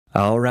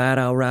All right,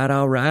 all right,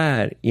 all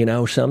right. You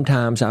know,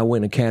 sometimes I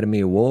win Academy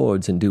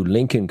Awards and do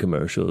Lincoln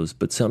commercials,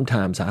 but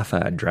sometimes I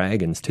fight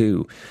dragons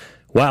too.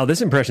 Wow,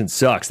 this impression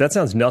sucks. That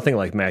sounds nothing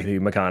like Matthew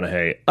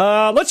McConaughey.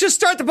 Let's just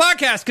start the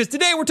podcast, because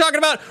today we're talking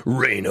about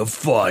Reign of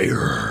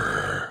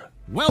Fire.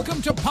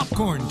 Welcome to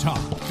Popcorn Talk,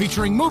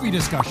 featuring movie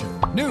discussion,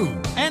 news,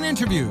 and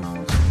interviews.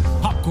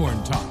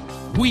 Popcorn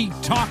Talk. We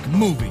talk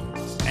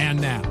movies. And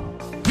now,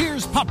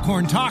 here's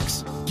Popcorn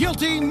Talk's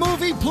Guilty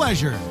Movie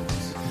Pleasures.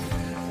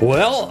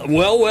 Well.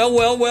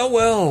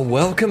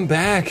 Welcome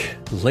back,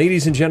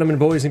 ladies and gentlemen,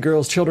 boys and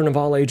girls, children of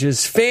all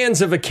ages,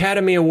 fans of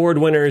Academy Award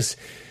winners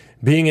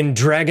being in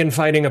dragon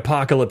fighting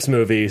apocalypse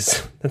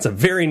movies. That's a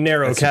very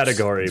narrow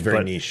category. It's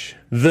very niche.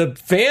 The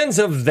fans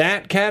of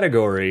that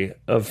category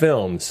of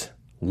films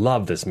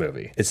love this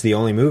movie. It's the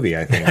only movie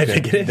I think,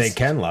 it is. They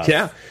can love.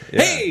 Yeah.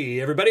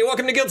 Hey, everybody.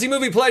 Welcome to Guilty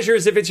Movie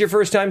Pleasures. If it's your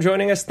first time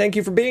joining us, thank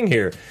you for being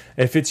here.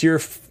 If it's your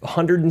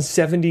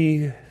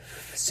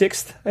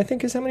 176th, I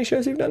think is how many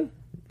shows you've done.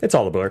 It's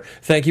all a blur.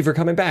 Thank you for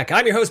coming back.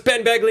 I'm your host,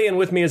 Ben Begley, and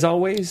with me as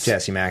always,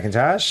 Jesse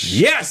McIntosh.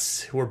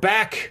 Yes, we're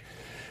back.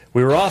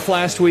 We were off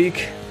last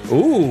week.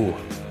 Ooh.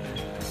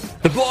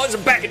 The boys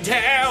are back in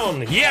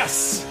town.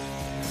 Yes.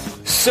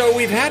 So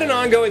we've had an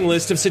ongoing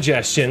list of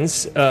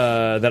suggestions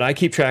that I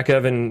keep track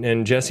of,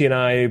 and Jesse and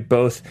I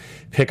both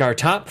pick our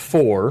top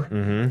four,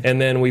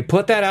 and then we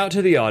put that out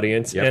to the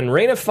audience. Yep. And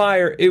Reign of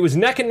Fire, it was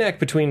neck and neck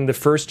between the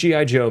first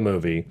G.I. Joe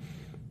movie,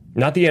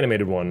 not the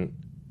animated one,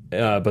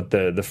 but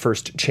the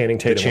first Channing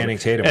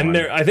Tatum one. And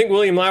I think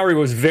William Lowry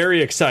was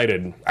very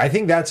excited. I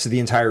think that's the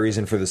entire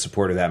reason for the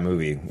support of that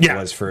movie. Yeah,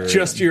 was for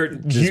just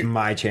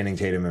my Channing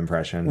Tatum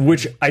impression.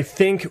 Which I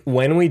think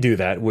when we do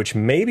that, which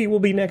maybe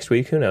will be next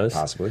week, who knows?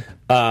 Possibly.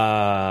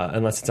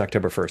 Unless it's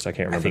October 1st. I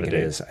can't remember the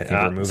date. I think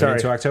we're moving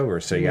into October,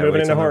 so you got to wait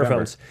moving into till horror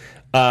November. films.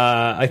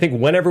 I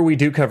think whenever we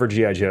do cover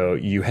G.I. Joe,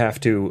 you have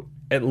to,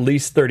 at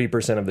least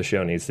 30% of the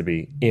show needs to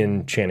be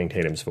in Channing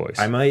Tatum's voice.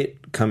 I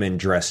might come in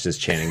dressed as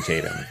Channing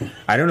Tatum.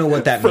 I don't know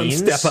what that From means.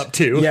 Step Up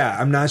 2. Yeah,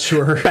 I'm not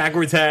sure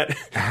Backwards hat.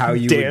 how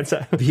you dance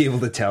would be able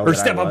to tell. Or that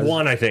Step I Up was.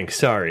 1, I think.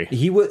 Sorry.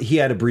 He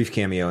had a brief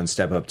cameo in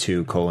Step Up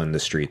 2, The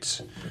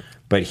Streets.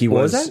 But he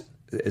What was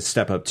that?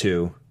 Step Up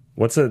 2,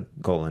 What's a...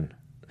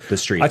 The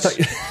Streets.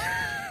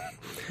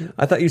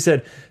 I thought you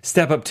said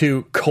Step Up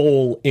to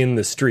Cole in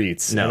the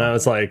Streets. No. And I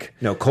was like,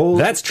 No, Cole...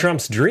 That's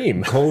Trump's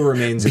dream. Cole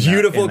remains in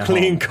Beautiful, in the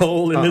clean home.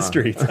 Cole in the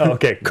streets. Oh,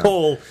 okay, no.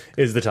 Cole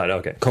is the title.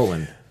 Okay.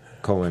 Colon.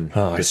 Oh,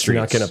 The I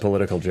Streets. snuck in a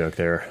political joke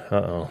there.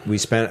 Uh-oh. We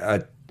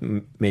spent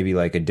maybe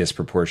like a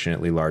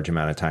disproportionately large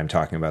amount of time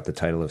talking about the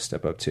title of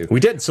Step Up 2. We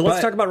did. So let's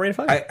But talk about Reign of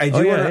Fire.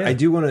 I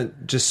do want to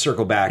just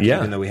circle back, Yeah.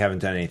 even though we haven't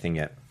done anything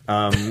yet.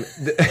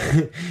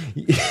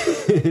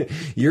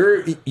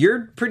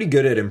 You're pretty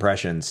good at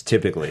impressions,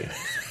 typically.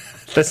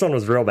 This one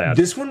was real bad.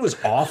 This one was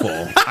awful.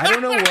 I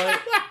don't know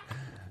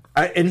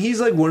what. And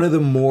he's like one of the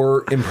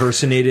more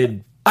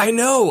impersonated I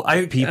know.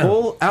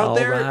 people out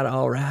there.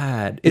 All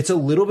right. It's a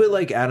little bit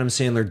like Adam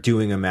Sandler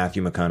doing a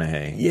Matthew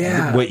McConaughey.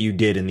 Yeah. What you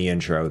did in the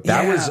intro.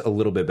 That Yeah. was a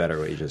little bit better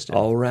what you just did.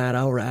 All right.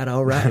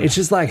 It's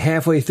just like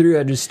halfway through,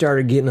 I just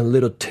started getting a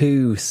little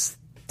too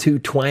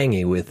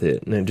twangy with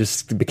it, and it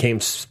just became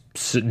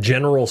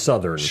general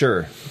Southern.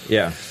 Sure.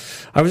 Yeah.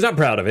 I was not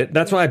proud of it.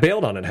 That's why I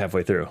bailed on it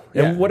halfway through.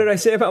 Yeah. And what did I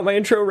say about my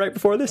intro right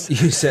before this?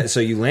 You said, so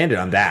you landed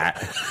on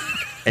that.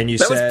 And you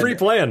That said, was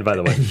pre-planned, by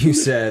the way. You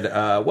said,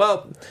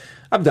 well,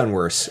 I've done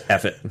worse.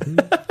 F it.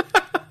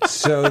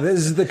 So this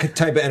is the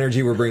type of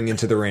energy we're bringing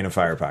into the Reign of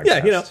Fire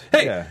podcast. Yeah,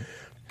 hey. Yeah.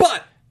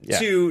 But Yeah.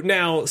 to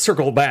now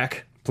circle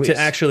back to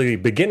actually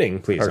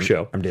beginning our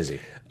show. I'm dizzy.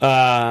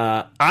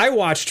 I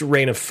watched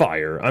Reign of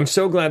Fire. I'm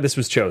so glad this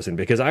was chosen,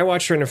 because I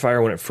watched Reign of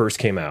Fire when it first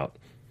came out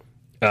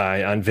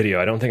on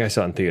video. I don't think I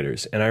saw it in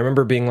theaters. And I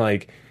remember being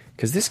like,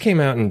 because this came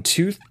out in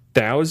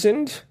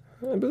 2000,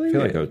 I believe. I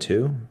feel like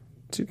 02.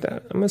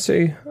 2000. I'm gonna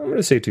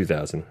say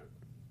 2000.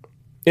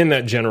 In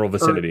that general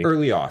vicinity.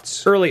 Early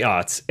aughts. Early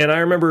aughts. And I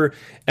remember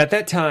at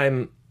that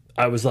time,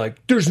 I was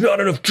like, there's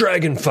not enough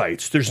dragon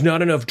fights. There's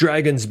not enough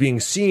dragons being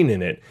seen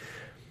in it.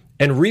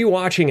 And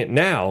rewatching it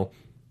now,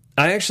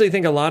 I actually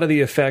think a lot of the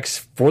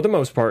effects, for the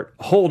most part,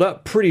 hold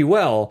up pretty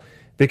well,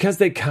 because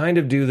they kind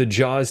of do the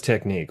Jaws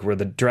technique, where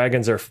the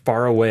dragons are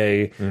far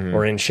away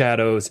or in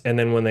shadows, and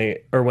then when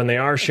they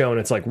are shown,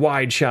 it's like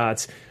wide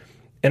shots.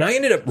 And I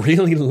ended up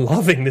really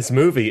loving this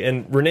movie.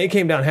 And Renee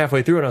came down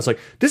halfway through, and I was like,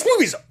 this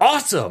movie's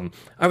awesome.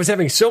 I was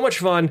having so much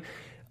fun.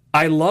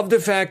 I love the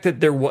fact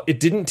that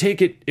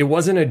it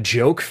wasn't a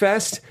joke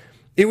fest.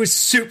 It was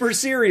super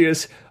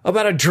serious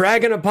about a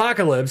dragon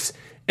apocalypse.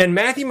 And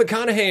Matthew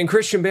McConaughey and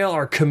Christian Bale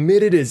are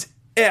committed as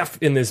F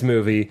in this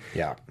movie.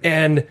 Yeah.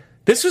 And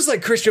this was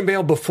like Christian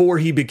Bale before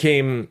he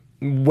became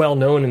well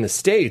known in the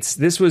States.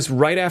 This was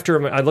right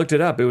after, I looked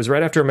it up, it was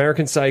right after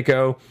American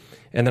Psycho.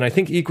 And then I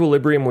think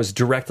Equilibrium was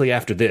directly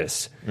after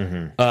this.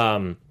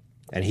 And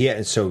he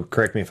had, so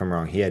correct me if I'm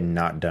wrong, he had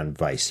not done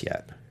Vice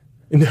yet.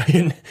 No,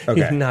 he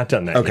had not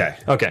done that. Okay.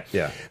 Yet. Okay.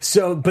 Yeah.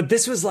 So, but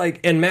this was like,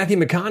 and Matthew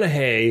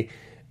McConaughey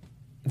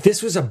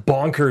this was a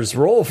bonkers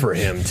role for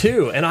him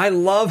too. And I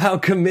love how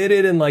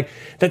committed, and like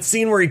that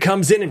scene where he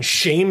comes in and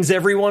shames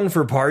everyone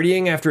for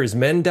partying after his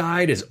men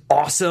died is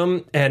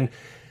awesome. And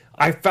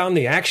I found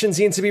the action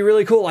scenes to be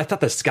really cool. I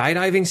thought the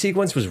skydiving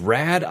sequence was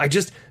rad. I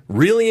just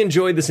really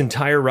enjoyed this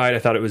entire ride. I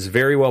thought it was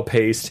very well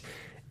paced,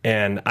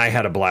 and I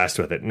had a blast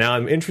with it. Now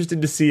I'm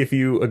interested to see if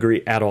you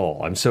agree at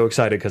all. I'm so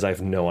excited because I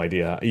have no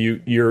idea.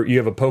 You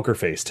have a poker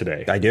face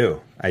today. I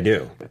do.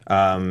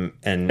 And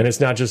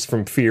it's not just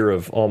from fear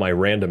of all my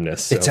randomness.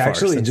 So it's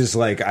actually just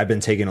like I've been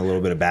taking a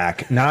little bit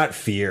aback. Not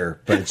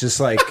fear, but it's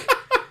just like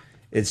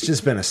it's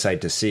just been a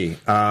sight to see.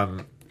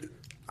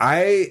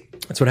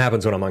 That's what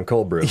happens when I'm on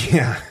cold brew.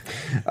 Yeah.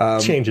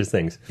 Changes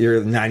things.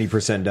 You're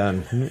 90%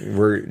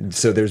 done.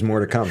 So there's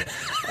more to come.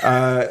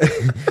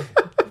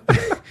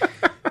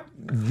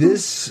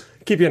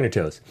 Keep you on your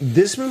toes.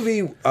 This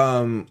movie,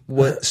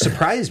 what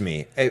surprised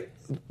me.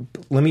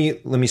 Let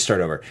me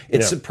start over.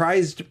 It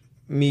surprised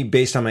me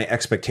based on my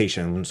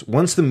expectations.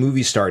 Once the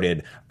movie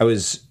started, I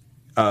was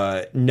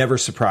never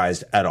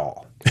surprised at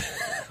all.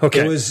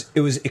 Okay,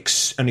 it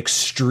was an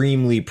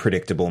extremely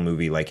predictable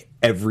movie, like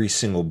every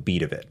single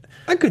beat of it.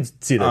 I could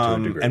see that to a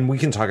degree, and we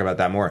can talk about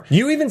that more.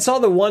 You even saw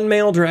the one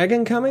male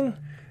dragon coming?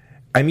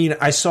 I mean,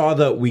 I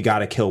saw we got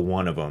to kill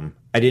one of them.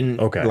 I didn't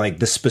like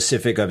the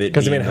specific of it.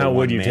 Because I mean, how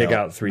would you take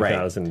out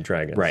 3,000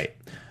 dragons? Right.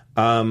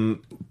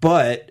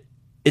 But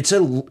it's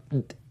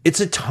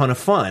a ton of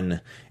fun.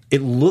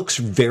 It looks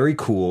very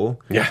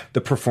cool. Yeah. The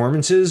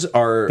performances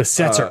are the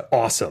sets are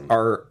awesome.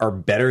 Are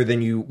better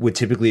than you would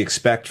typically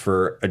expect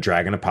for a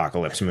dragon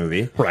apocalypse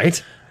movie.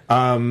 Right.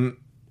 And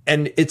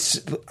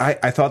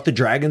I thought the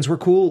dragons were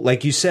cool.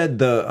 Like you said,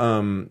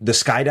 the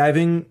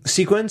skydiving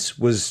sequence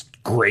was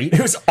great.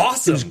 It was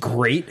awesome. It was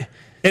great.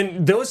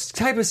 And those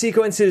type of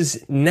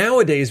sequences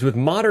nowadays with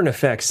modern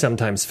effects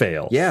sometimes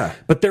fail. Yeah.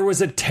 But there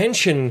was a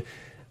tension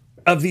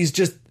of these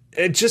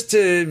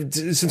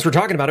since we're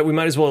talking about it, we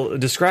might as well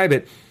describe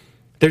it.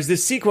 There's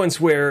this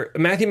sequence where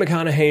Matthew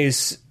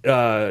McConaughey's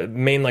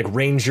main like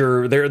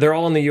ranger, they're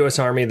all in the U.S.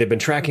 Army. They've been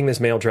tracking this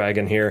male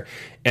dragon here,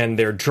 and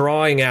they're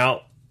drawing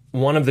out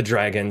one of the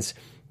dragons.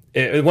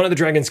 One of the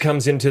dragons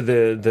comes into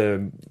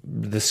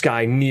the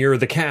sky near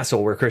the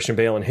castle where Christian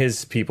Bale and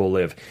his people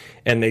live.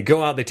 And they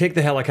go out, they take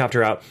the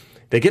helicopter out,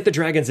 they get the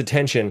dragon's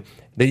attention.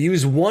 They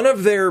use one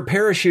of their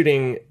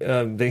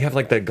parachuting, they have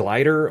like the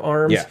glider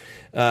arms.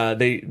 Yeah.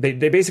 They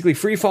basically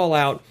free fall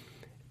out.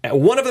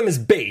 One of them is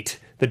bait.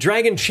 The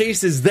dragon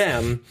chases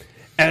them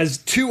as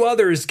two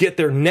others get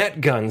their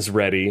net guns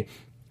ready.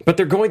 But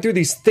they're going through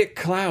these thick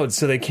clouds,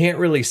 so they can't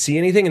really see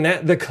anything.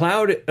 And the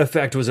cloud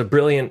effect was a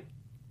brilliant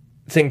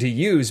thing to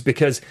use,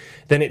 because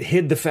then it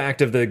hid the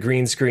fact of the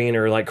green screen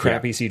or like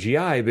crappy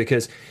CGI,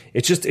 because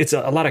it's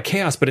a lot of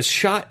chaos, but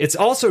it's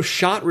also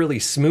shot really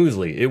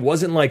smoothly. It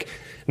wasn't like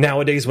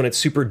nowadays when it's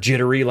super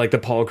jittery, like the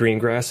Paul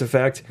Greengrass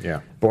effect.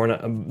 Yeah.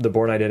 The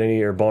Bourne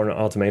Identity or Bourne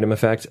Ultimatum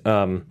effect.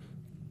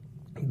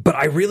 But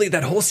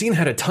that whole scene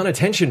had a ton of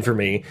tension for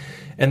me.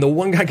 And the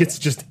one guy gets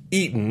just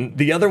eaten.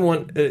 The other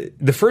one,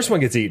 the first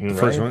one gets eaten,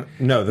 first right? one?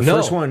 No, the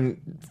first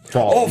one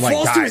falls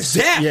to his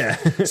death. Yeah.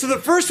 So the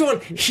first one,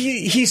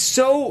 he's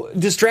so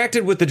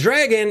distracted with the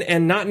dragon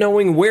and not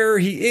knowing where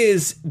he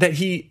is that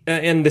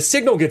and the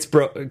signal gets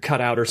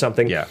cut out or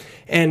something. Yeah.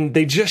 And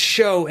they just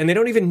show, and they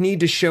don't even need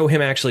to show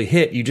him actually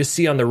hit. You just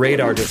see on the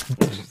radar just,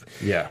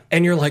 yeah.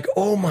 And you're like,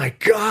 oh my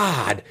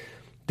God.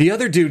 The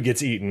other dude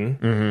gets eaten.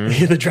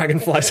 Mm-hmm. The dragon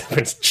flies up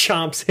and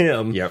chomps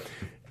him. Yep.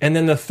 And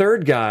then the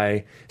third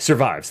guy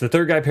survives. The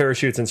third guy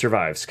parachutes and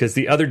survives because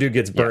the other dude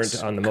gets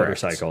burnt on the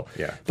motorcycle.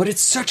 Yeah. But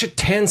it's such a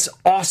tense,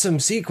 awesome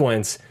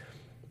sequence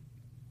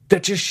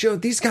that just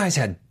showed these guys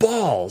had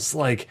balls.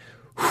 Like,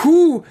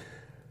 who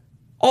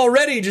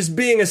already just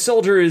being a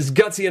soldier is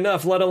gutsy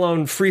enough, let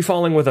alone free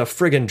falling with a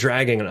friggin'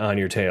 dragon on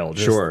your tail.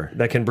 Sure.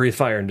 That can breathe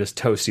fire and just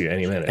toast you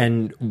any minute.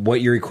 And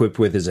what you're equipped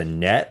with is a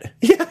net.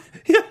 Yeah.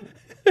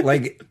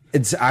 Like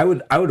I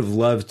would have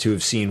loved to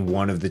have seen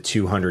one of the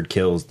 200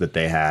 kills that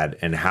they had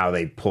and how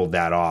they pulled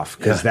that off,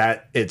 because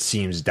it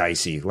seems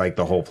dicey, like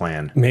the whole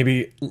plan.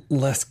 Maybe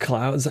less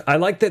clouds. I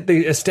like that they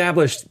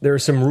established, there are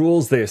some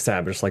rules they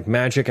established, like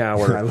magic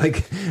hour. I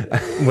like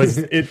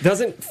it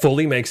doesn't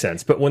fully make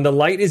sense, but when the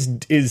light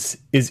is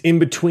in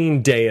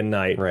between day and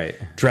night, right,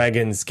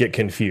 dragons get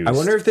confused. I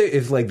wonder if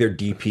their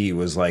DP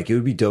was like, it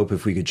would be dope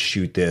if we could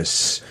shoot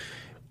this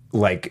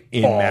like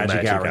in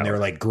magic hour, and they were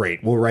like,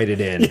 great, we'll write it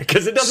in.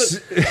 Because it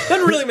doesn't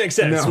really make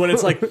sense when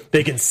it's like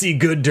they can see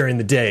good during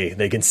the day,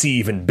 they can see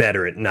even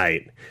better at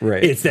night.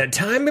 Right. It's that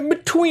time in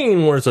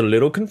between where it's a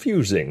little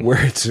confusing.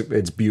 Where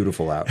it's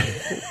beautiful out.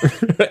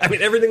 I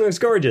mean, everything looks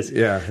gorgeous.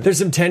 Yeah. There's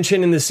some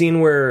tension in the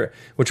scene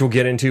which we'll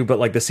get into, but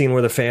like the scene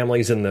where the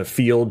family's in the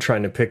field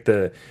trying to pick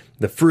the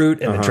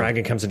fruit, and the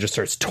dragon comes and just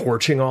starts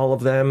torching all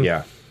of them.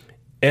 Yeah.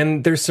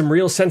 And there's some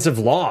real sense of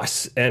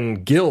loss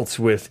and guilt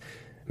with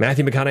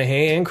Matthew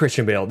McConaughey and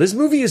Christian Bale. This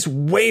movie is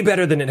way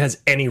better than it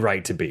has any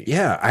right to be.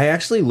 Yeah, I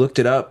actually looked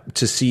it up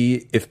to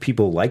see if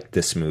people liked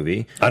this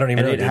movie. I don't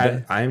even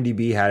know.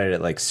 IMDb had it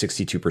at like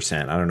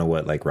 62%. I don't know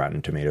what like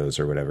Rotten Tomatoes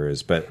or whatever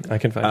is, but I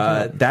can find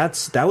out.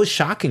 that was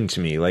shocking to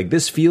me. Like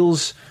this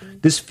feels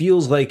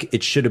like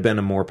it should have been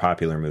a more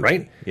popular movie.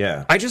 Right?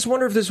 Yeah. I just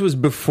wonder if this was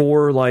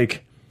before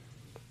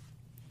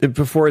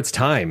its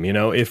time, you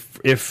know, if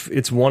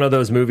it's one of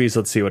those movies.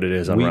 Let's see what it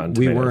is on Rotten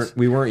Tomatoes.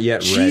 We weren't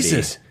yet ready.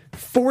 Jesus.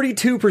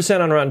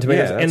 42% on Rotten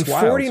Tomatoes and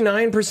wild.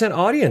 49%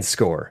 audience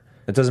score.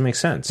 That doesn't make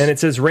sense. And it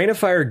says Rain of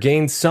Fire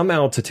gained some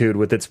altitude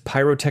with its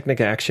pyrotechnic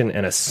action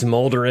and a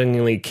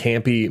smolderingly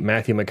campy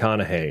Matthew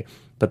McConaughey,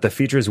 but the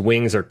feature's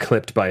wings are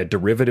clipped by a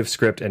derivative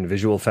script and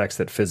visual effects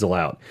that fizzle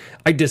out.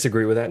 I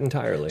disagree with that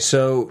entirely.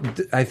 So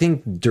I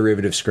think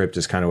derivative script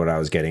is kind of what I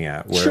was getting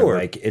at. Where, Sure.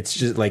 like it's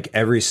just like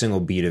every single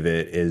beat of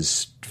it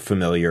is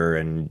familiar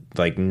and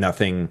like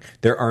nothing.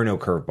 There are no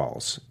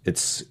curveballs.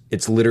 It's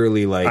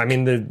literally like. I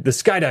mean, the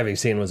skydiving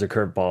scene was a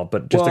curveball,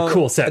 but just a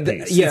cool set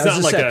piece. Yeah,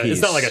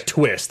 it's not like a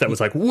twist that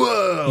was like,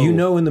 whoa. You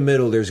know, in the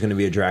middle there's going to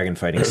be a dragon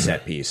fighting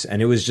set piece, and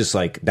it was just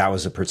like that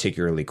was a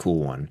particularly cool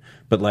one.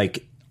 But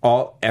like.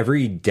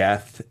 Every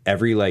death,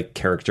 every like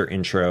character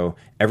intro,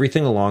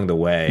 everything along the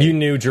way. You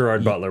knew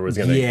Gerard Butler was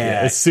going to.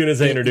 Yeah, as soon as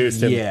they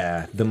introduced him.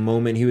 Yeah, the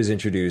moment he was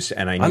introduced,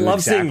 and I love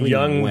exactly seeing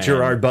young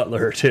Gerard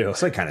Butler too.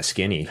 It's like kind of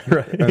skinny,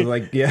 right? I was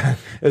like, yeah,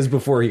 it was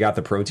before he got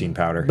the protein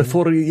powder.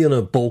 Before he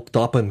bulked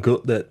up and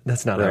got that.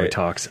 That's not how he Right.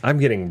 talks. I'm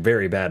getting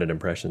very bad at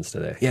impressions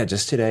today. Yeah,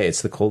 just today.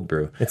 It's the cold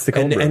brew. It's the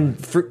cold brew.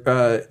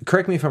 And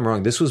correct me if I'm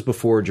wrong. This was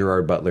before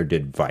Gerard Butler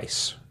did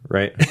Vice.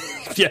 Right?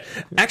 Yeah,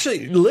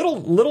 actually,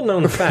 little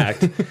known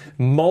fact: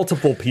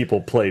 multiple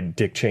people played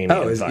Dick Cheney.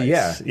 in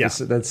Vice. Yeah.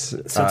 So That's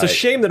it's a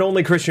shame that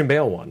only Christian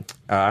Bale won.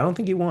 I don't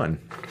think he won.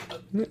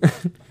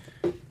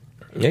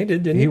 Yeah, he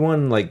did, didn't he? He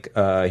won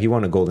he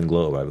won a Golden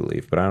Globe, I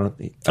believe, but I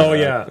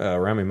don't.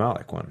 Rami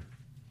Malek won.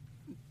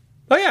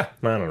 Oh yeah,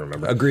 I don't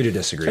remember. Agree to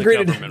disagree.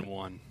 The government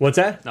won. What's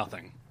that?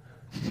 Nothing.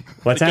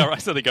 What's that? I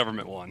said the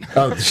government won.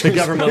 Oh, The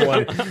government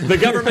won. The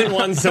government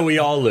won, so we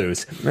all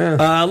lose.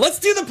 Let's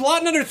do the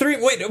plot in under 3.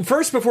 Wait,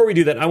 first, before we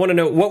do that, I want to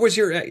know what was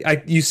your.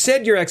 You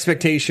said your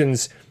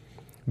expectations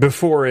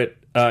before it.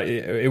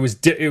 It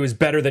was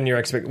better than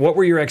your What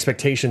were your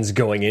expectations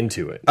going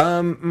into it?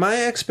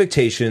 My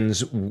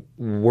expectations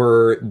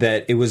were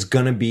that there was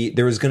gonna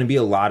be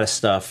a lot of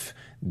stuff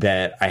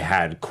that I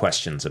had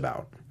questions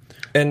about.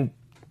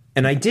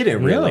 And I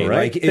didn't really. No,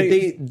 right? Like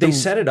they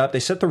set it up, they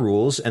set the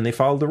rules, and they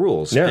followed the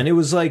rules. Yeah. And it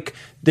was like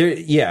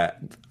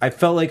I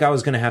felt like I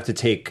was going to have to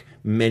take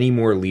many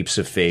more leaps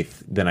of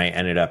faith than I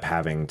ended up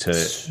having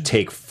to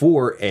take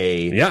for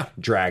a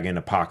dragon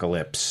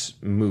apocalypse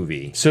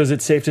movie. So is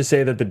it safe to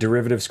say that the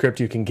derivative script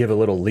you can give a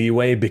little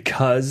leeway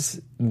because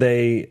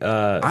they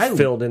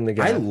filled in the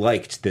gap? I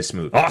liked this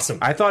movie. Awesome.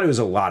 I thought it was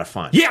a lot of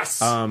fun. Yes.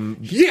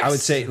 Yes. I would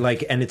say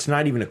and it's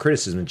not even a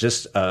criticism,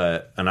 just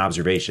an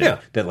observation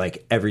that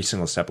like every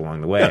single step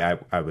along the way,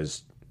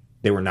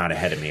 they were not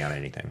ahead of me on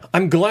anything.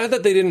 I'm glad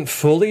that they didn't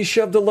fully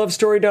shove the love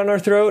story down our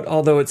throat,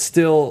 although it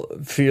still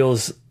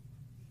feels.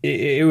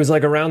 It was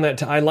like around that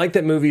time. I like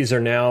that movies are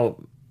now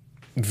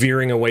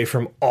veering away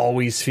from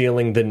always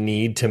feeling the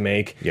need to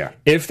make. Yeah.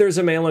 If there's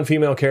a male and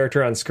female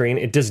character on screen,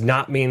 it does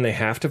not mean they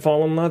have to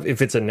fall in love.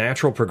 If it's a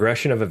natural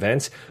progression of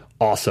events,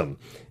 awesome.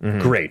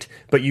 Great.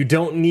 But you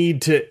don't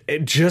need to,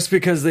 just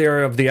because they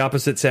are of the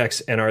opposite sex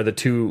and are the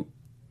two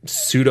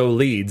pseudo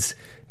leads,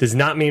 does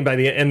not mean by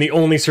the end, and the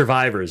only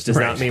survivors does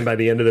not mean by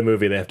the end of the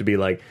movie they have to be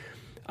like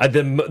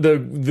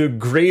the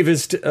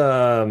gravest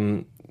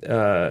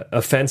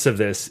offense of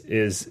this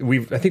is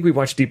I think we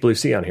watched Deep Blue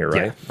Sea on here,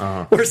 right?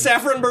 Yeah. Where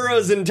Saffron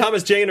Burrows and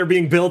Thomas Jane are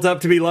being built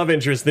up to be love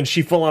interests, then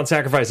she full on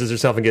sacrifices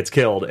herself and gets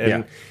killed,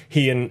 and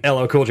he and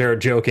LL Cool J are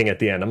joking at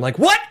the end. I'm like,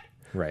 what?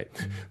 Right.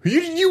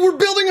 You were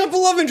building up a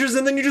love interest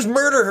and then you just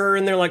murder her,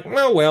 and they're like,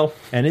 oh well.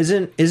 And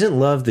isn't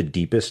love the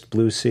deepest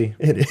blue sea?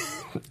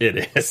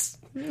 It is.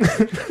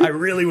 I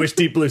really wish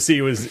Deep Blue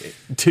Sea was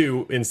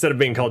 2 instead of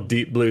being called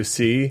Deep Blue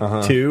Sea.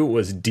 2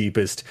 was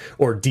deepest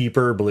or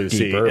deeper blue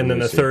sea, and then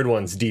the third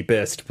one's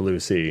deepest blue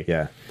sea.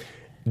 Yeah,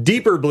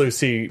 Deeper Blue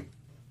Sea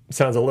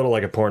sounds a little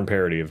like a porn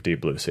parody of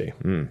Deep Blue Sea,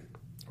 where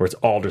it's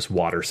all just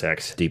water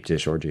sex. deep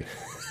dish orgy.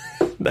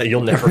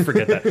 You'll never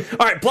forget that.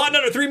 All right, plot in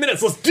under 3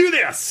 minutes. Let's do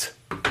this.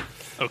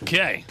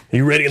 Okay.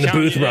 You ready in the Count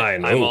booth, it.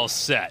 Ryan? I'm Oh. all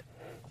set.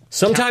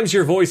 Sometimes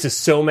your voice is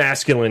so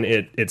masculine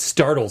it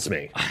startles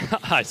me.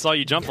 I saw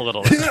you jump a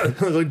little. I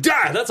was like,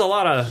 that's a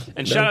lot of.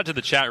 And shout out to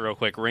the chat real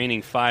quick,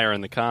 raining fire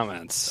in the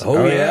comments.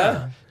 Oh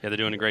yeah. Yeah, they're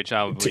doing a great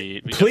job. We got some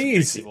great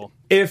Please, people.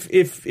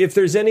 if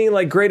there's any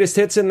like greatest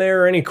hits in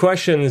there or any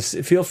questions,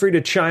 feel free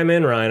to chime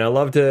in, Ryan. I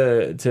love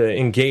to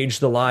engage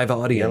the live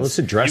audience. Yeah, let's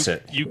address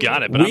it. You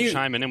got it, but I'm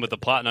chiming in with the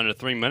plot in under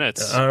 3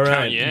 minutes. All Count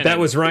right, you in. that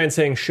was Ryan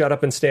saying, "Shut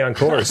up and stay on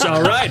course."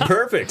 All right,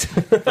 perfect.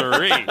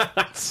 3,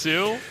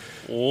 2,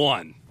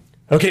 1.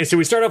 Okay, so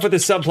we start off with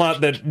this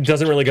subplot that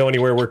doesn't really go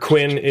anywhere, where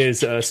Quinn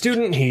is a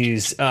student.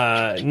 He's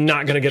not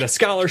going to get a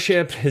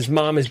scholarship. His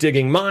mom is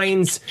digging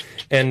mines,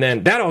 And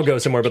then that all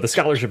goes somewhere, but the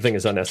scholarship thing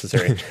is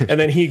unnecessary. And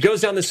then he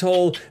goes down this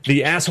hole,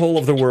 the asshole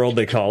of the world,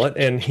 they call it,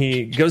 and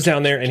he goes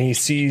down there and he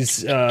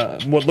sees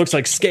what looks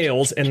like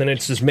scales, and then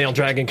it's this male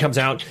dragon comes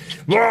out,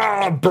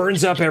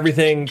 burns up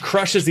everything,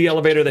 crushes the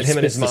elevator that him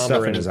and his mom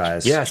are in. His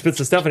eyes. Yeah, spits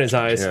the stuff in his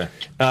eyes. Yeah.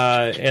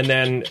 And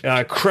then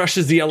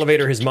crushes the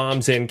elevator his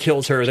mom's in,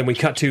 kills her. Then we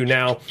cut to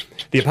now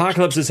the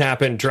apocalypse has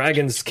happened,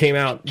 dragons came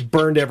out,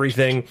 burned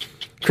everything.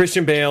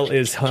 Christian Bale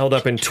is held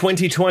up in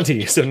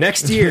 2020, so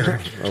next year.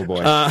 Oh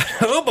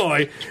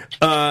boy!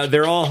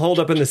 They're all holed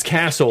up in this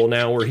castle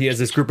now, where he has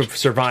this group of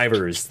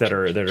survivors that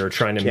are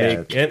trying to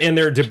make, and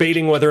they're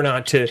debating whether or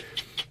not to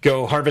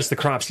go harvest the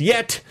crops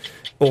yet,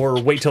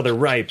 or wait till they're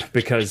ripe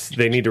because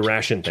they need to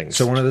ration things.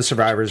 So one of the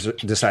survivors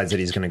decides that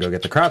he's going to go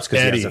get the crops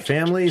because he has a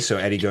family. So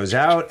Eddie goes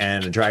out,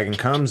 and a dragon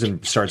comes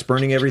and starts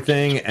burning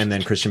everything. And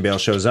then Christian Bale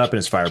shows up in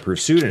his fireproof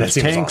suit and his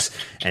tanks,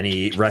 and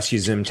he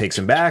rescues him, takes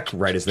him back.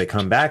 Right as they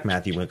come back,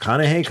 Matthew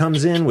McConaughey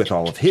comes in with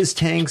all of his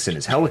tanks and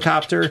his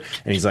helicopter,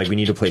 and he's like, "We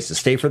need a place to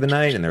stay for the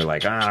night." And they're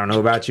like, "I don't know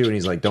about you," and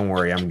he's like, "Don't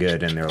worry, I'm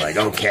good." And they're like,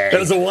 "Okay." That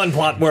was the one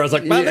plot where I was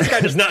like, "Wow, this guy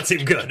does not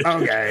seem good."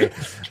 Okay.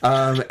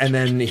 And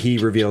then he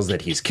reveals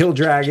that he's killed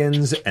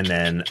dragons, and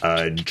then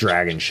a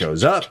dragon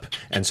shows up,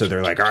 and so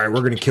they're like, all right,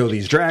 we're going to kill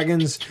these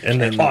dragons.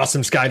 And the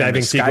awesome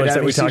skydiving sequence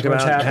that we talked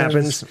about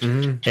happens.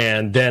 Mm-hmm.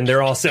 And then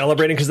they're all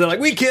celebrating because they're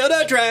like, we killed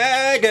a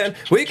dragon!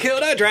 We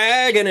killed a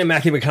dragon! And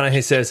Matthew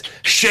McConaughey says,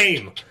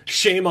 shame!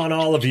 Shame on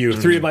all of you.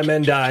 3 of my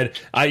men died.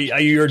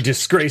 You're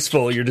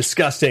disgraceful. You're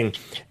disgusting.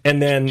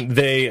 And then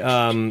they,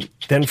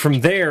 then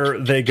from there,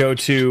 they go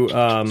to...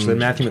 so then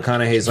Matthew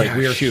McConaughey's like,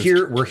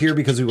 we're here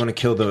because we want to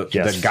kill the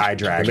guy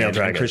dragon. The male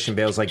dragon. And Christian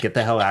Bale's like, get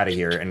the hell out of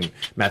here. And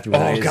Matthew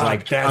McConaughey's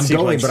like, I'm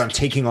going, but I'm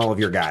taking all of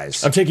your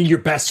guys. I'm taking your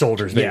best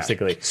soldiers,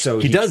 basically. Yeah. So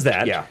he does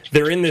that. Yeah.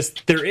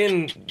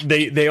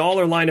 They all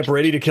are lined up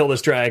ready to kill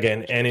this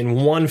dragon, and in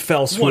one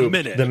fell swoop,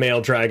 the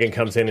male dragon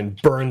comes in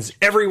and burns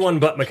everyone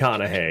but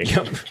McConaughey.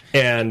 Yep.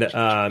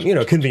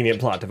 And, convenient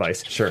plot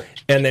device. Sure.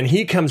 And then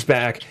he comes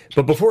back,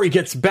 but before he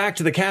gets back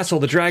to the castle,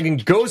 the dragon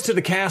goes to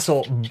the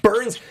castle,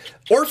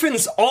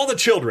 orphans all the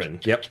children.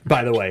 Yep.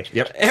 By the way.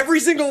 Yep. Every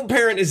single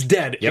parent is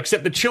dead,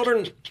 except the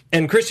children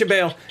and Christian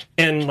Bale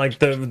and, like,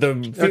 the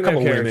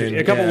female character.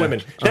 A couple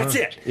women. That's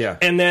it. Yeah.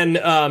 And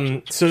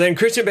then, so then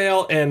Christian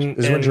Bale and...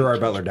 This is when Gerard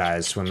Butler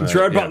dies.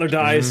 Gerard Butler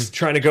dies,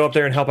 trying to go up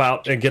there and help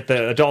out and get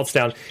the adults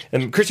down.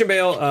 And Christian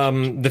Bale,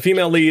 the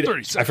female lead,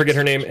 I forget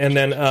her name, and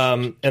then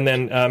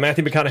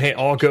Matthew McConaughey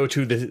all go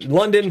to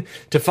London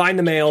to find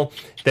the male.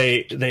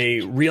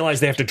 They realize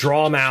they have to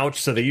draw him out,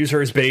 so they use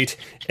her as bait.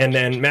 And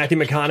then Matthew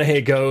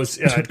McConaughey goes.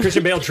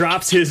 Christian Bale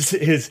drops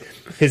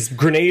his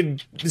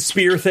grenade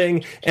spear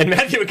thing, and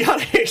Matthew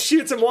McConaughey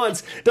shoots him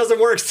once. Doesn't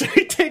work, so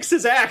he takes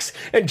his axe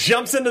and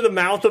jumps into the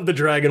mouth of the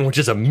dragon, which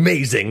is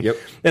amazing. Yep.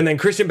 And then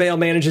Christian Bale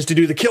manages to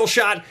do the kill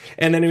shot,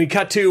 and then we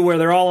cut to where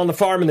they're all on the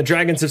farm, and the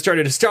dragons have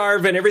started to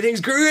starve, and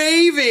everything's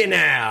gravy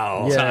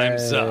now. Yay.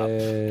 Time's up.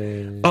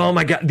 Oh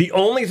my god! The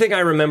only thing I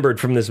remembered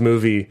from this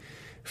movie,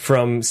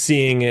 from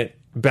seeing it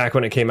back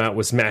when it came out,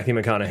 was Matthew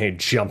McConaughey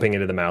jumping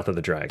into the mouth of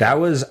the dragon. That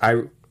was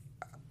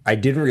I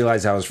didn't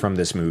realize that was from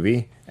this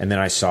movie, and then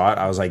I saw it.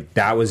 I was like,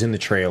 that was in the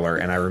trailer,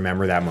 and I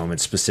remember that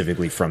moment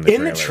specifically from the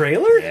trailer. In the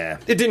trailer? Yeah.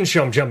 It didn't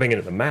show him jumping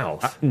into the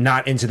mouth.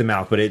 Not into the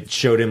mouth, but it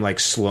showed him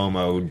like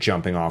slow-mo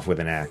jumping off with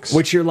an axe.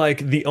 Which you're like,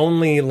 the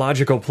only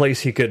logical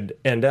place he could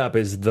end up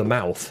is the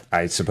mouth.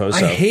 I suppose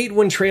so. I hate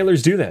when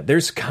trailers do that.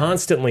 There's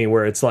constantly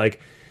where it's like...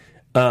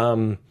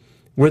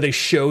 where they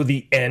show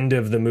the end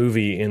of the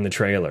movie in the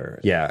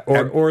trailer. Yeah.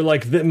 Or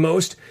like the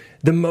most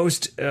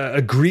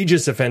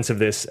egregious offense of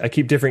this, I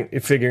keep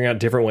figuring out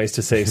different ways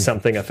to say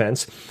something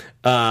offense,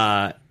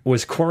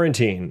 was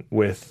Quarantine,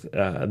 with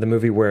the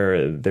movie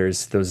where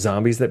there's those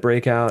zombies that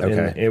break out. Okay.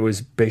 And it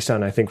was based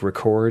on, I think,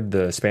 Record,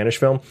 the Spanish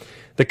film.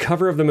 The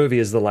cover of the movie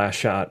is the last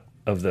shot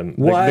of them.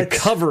 What? The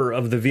cover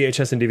of the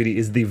VHS and DVD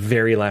is the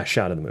very last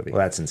shot of the movie. Well,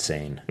 that's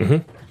insane.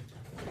 Mm-hmm.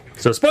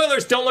 So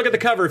spoilers, don't look at the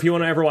cover if you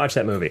want to ever watch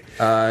that movie.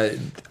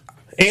 And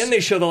they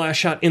show the last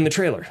shot in the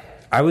trailer.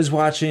 I was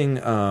watching,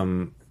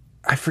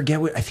 I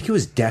forget what, I think it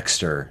was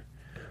Dexter,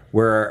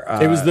 where...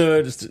 it was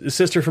the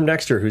sister from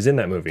Dexter who's in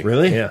that movie.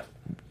 Really? Yeah.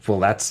 Well,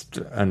 that's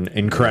an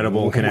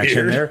incredible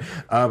connection there.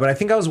 But I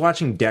think I was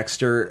watching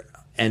Dexter,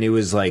 and it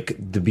was like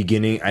the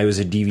beginning, it was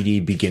a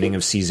DVD beginning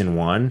of season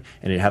 1,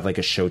 and it had like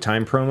a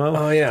Showtime promo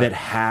that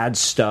had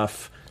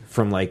stuff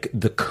from like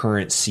the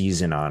current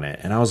season on it.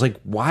 And I was like,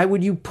 why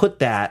would you put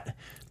that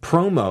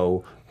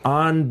promo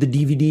on the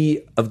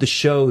DVD of the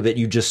show that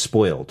you just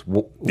spoiled?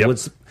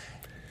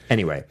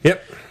 Anyway.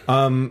 Yep.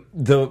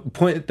 The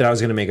point that I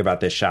was going to make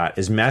about this shot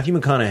is Matthew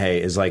McConaughey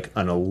is like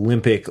an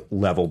Olympic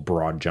level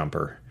broad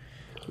jumper.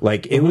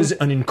 Like, it was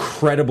an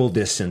incredible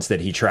distance that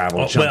he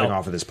traveled jumping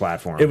off of this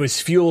platform. It was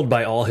fueled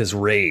by all his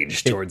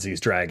rage towards these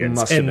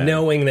dragons. And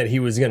knowing that he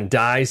was going to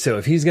die. So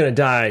if he's going to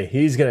die,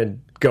 he's going to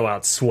go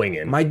out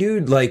swinging. My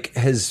dude, like,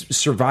 has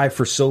survived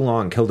for so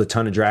long, killed a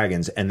ton of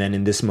dragons, and then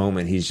in this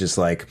moment, he's just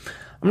like,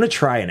 I'm going to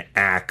try an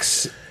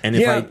axe. And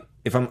if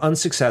if I'm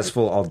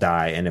unsuccessful, I'll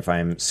die, and if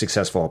I'm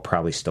successful, I'll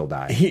probably still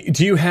die.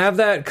 Do you have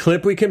that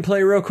clip we can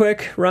play real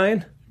quick,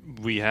 Ryan?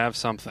 We have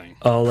something.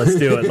 Oh, let's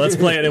do it. Let's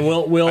play it, and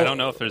we'll. I don't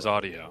know if there's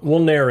audio. We'll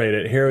narrate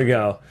it. Here we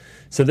go.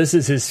 So this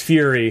is his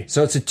fury.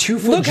 So it's a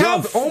 2-foot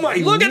jump. Oh my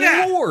Look at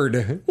that!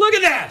 Lord! Look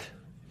at that!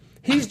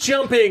 He's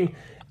jumping,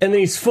 and then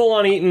he's full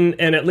on eaten,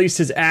 and at least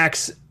his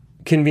axe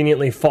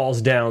conveniently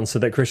falls down so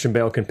that Christian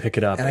Bale can pick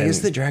it up. And I guess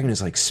the dragon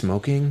is like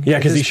smoking. Yeah,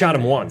 because he shot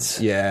him once.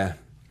 Yeah.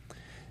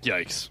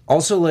 Yikes.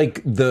 Also,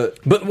 like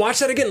But watch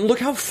that again. Look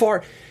how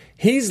far.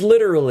 He's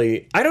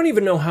literally. I don't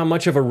even know how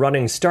much of a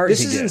running start This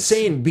he is gets.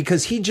 insane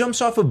because he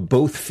jumps off of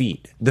both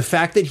feet. The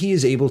fact that he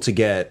is able to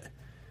get.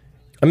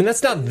 I mean,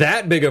 that's not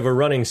that big of a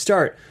running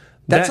start.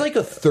 That's like a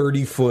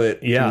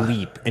 30-foot Yeah.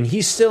 leap. And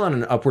he's still on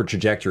an upward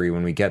trajectory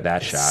when we get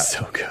that shot.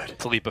 So good.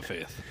 It's a leap of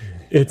faith.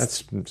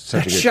 That's such a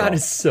That good shot call.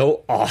 is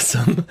so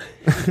awesome.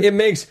 It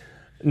makes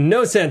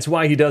no sense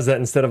why he does that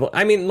instead of.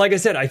 I mean, like I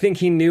said, I think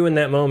he knew in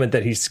that moment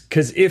that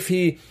because if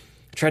he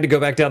tried to go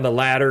back down the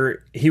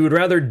ladder, he would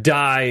rather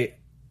die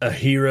a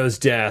hero's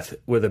death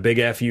with a big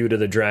FU to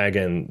the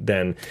dragon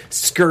than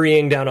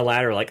scurrying down a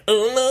ladder like,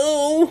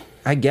 oh no.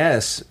 I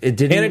guess it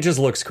didn't. And it just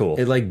looks cool.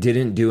 It like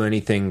didn't do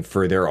anything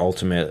for their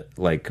ultimate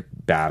like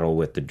battle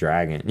with the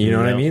dragon. You know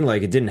what I mean?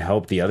 Like it didn't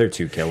help the other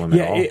two kill him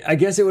at all. I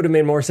guess it would have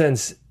made more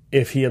sense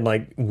if he had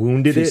like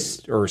wounded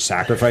it Or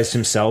sacrificed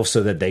himself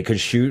so that they could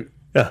shoot.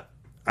 Yeah.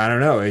 I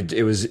don't know.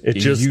 It was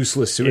just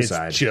useless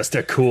suicide. It's just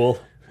a cool.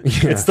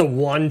 It's the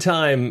one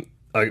time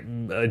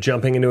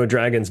jumping into a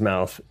dragon's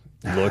mouth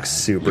looks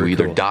super. You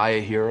either cool. die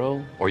a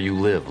hero or you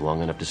live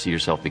long enough to see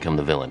yourself become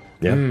the villain.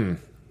 Yeah,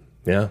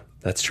 yeah,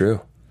 that's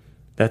true.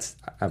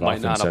 I've Might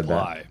often not said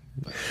apply.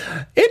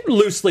 It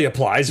loosely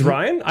applies,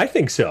 Ryan. I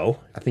think so.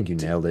 that. I think you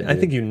nailed it. I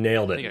think you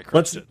nailed I think I it.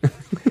 crushed it.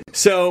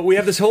 So we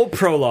have this whole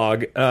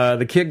prologue.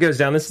 The kid goes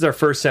down. This is our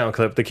first sound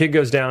clip. The kid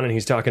goes down and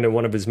he's talking to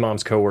one of his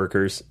mom's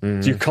coworkers.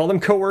 Do you call them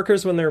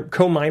coworkers when they're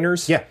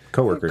co-miners? Yeah,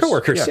 coworkers.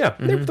 Coworkers, yeah.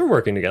 They're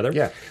working together.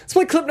 Yeah. Let's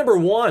play clip number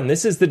 1.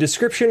 This is the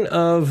description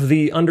of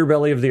the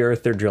underbelly of the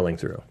earth they're drilling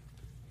through.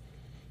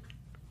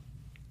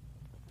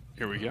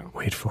 Here we go.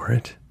 Wait for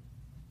it.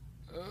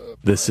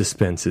 The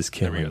suspense is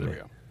There killing we go. me. There we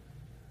go.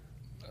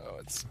 Oh,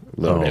 it's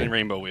Loading. getting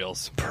rainbow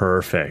wheels.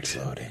 Perfect.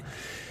 Sorry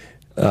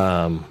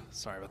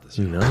about this.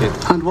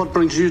 And what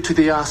brings you to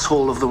the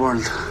asshole of the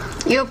world?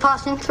 You're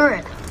passing through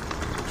it.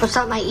 What's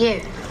that make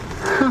you?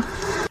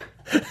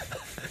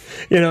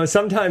 You know,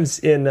 sometimes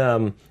in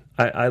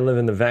I live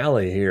in the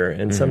valley here,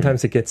 and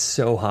sometimes it gets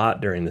so hot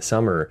during the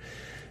summer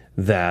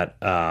that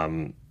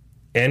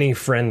any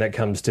friend that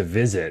comes to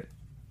visit,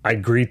 I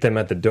greet them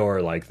at the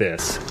door like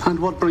this. And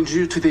what brings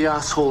you to the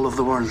asshole of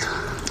the world?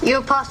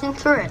 You're passing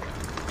through it.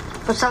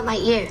 What's that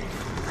make you?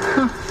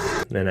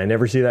 And I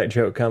never see that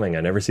joke coming. I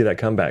never see that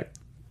comeback.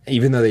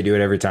 Even though they do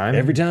it every time?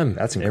 Every time.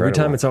 That's incredible. Every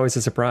time it's always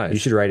a surprise. You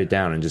should write it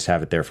down and just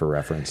have it there for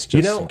reference,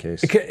 just in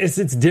case.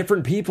 It's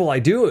different people I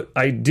do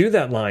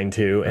that line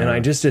to, and I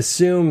just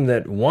assume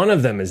that one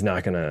of them is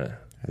not going to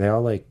Are they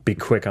all like be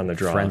quick on the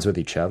draw. friends with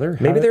each other?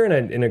 Maybe they're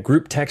in a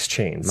group text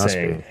chain Must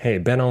saying, be. hey,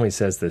 Ben always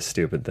says this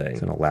stupid thing.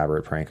 It's an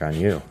elaborate prank on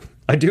you.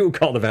 I do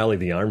call the valley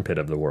the armpit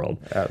of the world.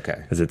 Okay.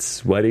 Because it's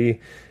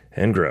sweaty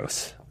and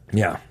gross.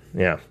 Yeah.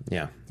 Yeah.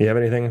 Yeah. You have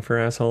anything for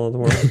asshole of the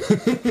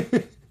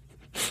world?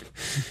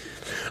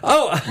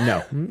 Oh!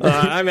 No.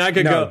 I mean, I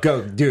could No,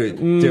 go. do it.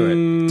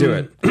 Do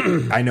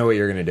it. I know what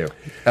you're going to do.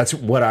 That's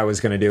what I was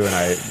going to do, and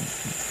I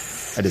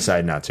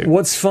decided not to.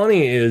 What's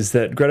funny is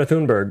that Greta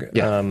Thunberg,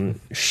 Yeah.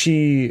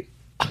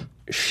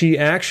 she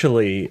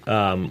actually,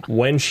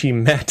 when she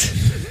met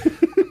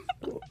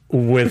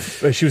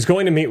with, she was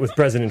going to meet with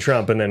President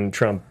Trump, and then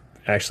Trump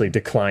actually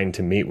declined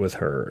to meet with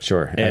her.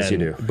 Sure, as you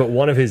do. But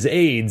one of his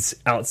aides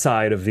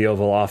outside of the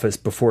Oval Office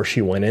before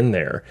she went in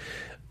there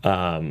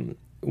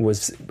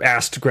was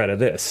asked Greta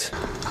this.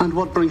 And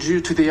what brings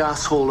you to the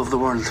asshole of the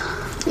world?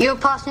 You're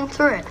passing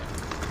through it.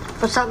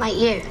 What's that make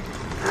you?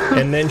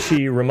 And then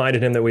she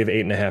reminded him that we have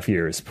 8.5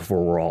 years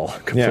before we're all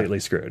completely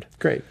screwed.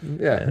 Great.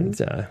 Yeah. And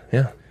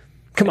yeah.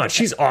 Come on,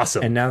 she's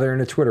awesome. And now they're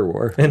in a Twitter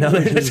war. And now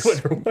they're in a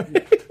Twitter war.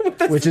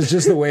 Which is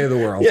just the way of the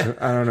world. Yeah.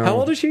 I don't know. How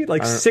old is she?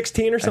 Like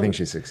 16 or something? I think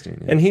she's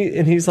 16. Yeah. And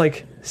he's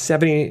like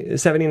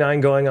 79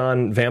 going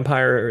on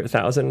Vampire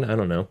 1000. I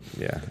don't know.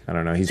 Yeah, I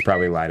don't know. He's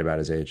probably lied about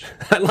his age.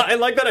 I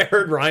like that I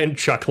heard Ryan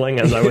chuckling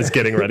as I was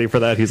getting ready for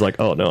that. He's like,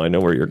 oh no, I know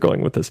where you're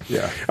going with this.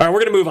 Yeah. All right, we're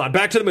going to move on.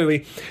 Back to the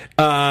movie.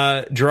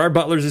 Gerard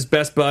Butler's his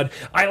best bud.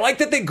 I like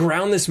that they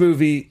ground this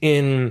movie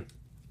in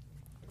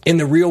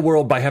the real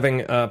world by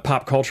having a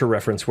pop culture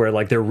reference where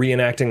like they're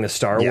reenacting the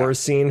Star Wars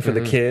scene for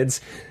the kids.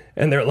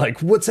 And they're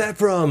like, what's that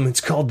from?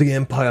 It's called The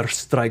Empire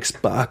Strikes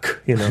Back.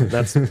 You know,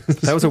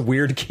 that was a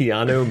weird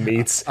Keanu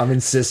meets. I'm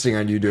insisting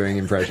on you doing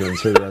impressions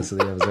for the rest of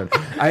the episode.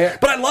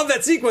 But I love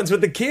that sequence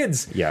with the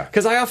kids. Yeah.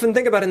 Because I often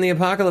think about in the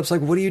apocalypse,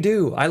 like, what do you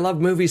do? I love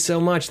movies so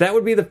much. That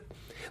would be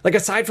like,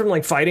 aside from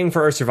like fighting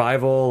for our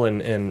survival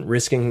and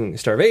risking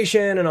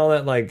starvation and all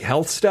that like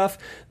health stuff,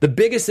 the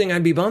biggest thing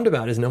I'd be bummed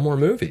about is no more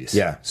movies.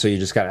 Yeah, so you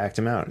just got to act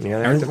him out. You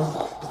gotta act 'em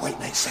out. The White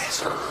Knight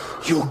says,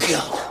 you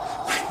killed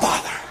my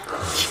father.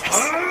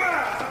 Yes.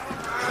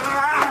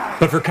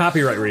 But for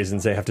copyright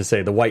reasons, they have to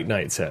say the White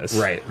Knight says.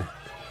 Right.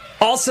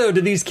 Also,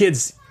 to these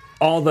kids,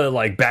 all the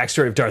like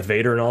backstory of Darth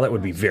Vader and all that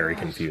would be very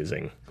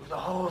confusing.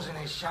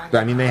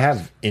 I mean, they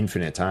have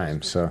infinite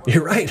time, so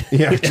You're right.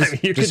 yeah. I Just, mean,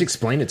 you just could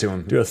explain it to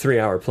them. do a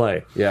 3-hour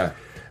play. Yeah.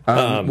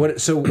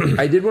 So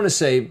I did want to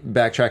say,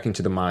 backtracking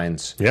to the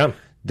mines. Yeah.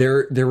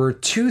 There were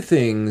two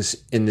things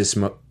in this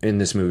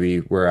movie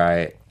where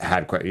I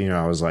had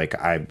I was like,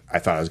 I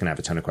thought I was gonna have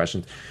a ton of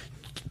questions.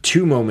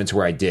 Two moments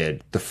where I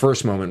did. The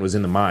first moment was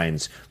in the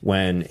mines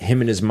when him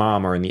and his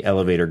mom are in the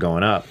elevator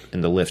going up, in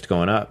the lift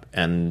going up,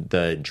 and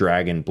the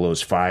dragon blows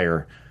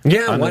fire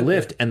on the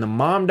lift, and the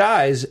mom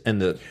dies,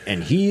 and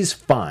he's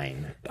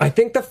fine. I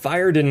think the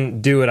fire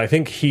didn't do it. I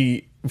think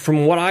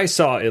from what I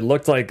saw, it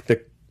looked like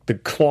the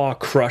claw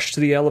crushed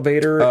the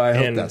elevator I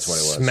hope and that's what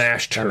it was.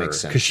 smashed That her. makes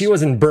sense. Because she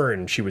wasn't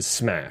burned, she was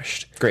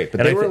smashed. Great, but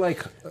And they I were thi-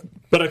 like,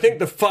 But I think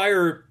the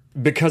fire,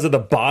 because of the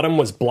bottom,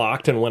 was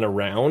blocked and went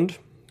around,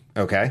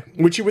 okay,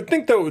 which you would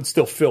think, though, it would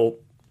still fill.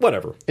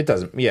 Whatever. it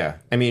doesn't. Yeah,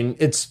 I mean,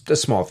 it's a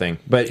small thing,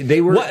 but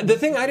they were. The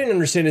thing I didn't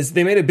understand is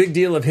they made a big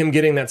deal of him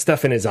getting that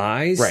stuff in his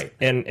eyes, Right.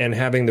 and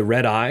having the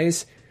red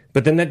eyes,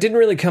 but then that didn't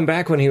really come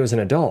back when he was an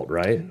adult,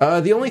 right?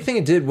 The only thing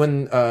it did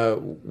when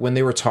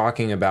they were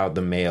talking about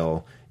the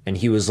male, and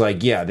he was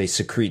like, "Yeah, they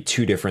secrete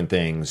two different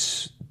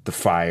things: the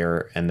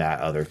fire and that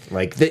other."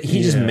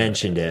 He just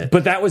mentioned it,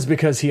 But that was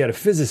because he had a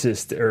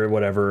physicist or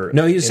whatever.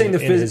 no, he was saying in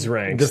his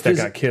ranks that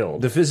got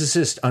killed. The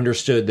physicist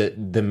understood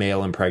that the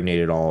male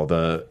impregnated all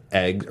the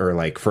eggs, or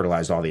like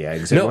fertilized all the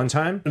eggs at one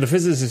time. The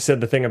physicist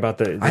said the thing about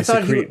the I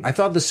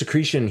thought the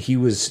secretion he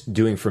was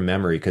doing from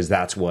memory, because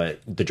that's what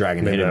the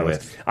dragon hit him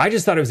with. I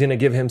just thought it was going to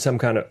give him some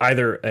kind of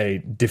either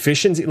a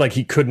deficiency, like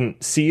he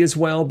couldn't see as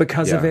well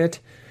because of it,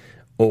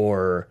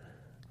 or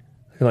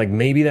like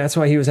maybe that's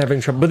why he was having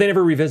trouble. But they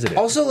never revisit it.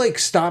 Also, like,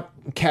 stop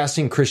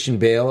casting Christian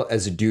Bale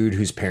as a dude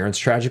whose parents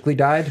tragically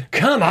died.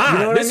 Come on, You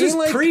know what this I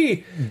is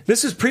mean?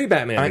 this is pre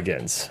Batman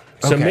Begins.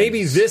 So Okay.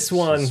 maybe this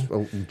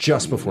one,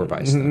 Just before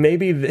Vice. then.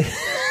 maybe.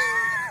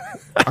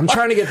 I'm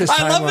trying to get this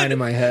I love timeline it. in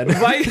my head.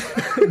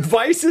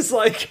 Vice is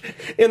like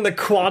in the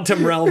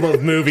quantum realm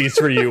of movies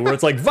for you, where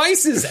it's like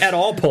Vice is at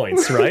all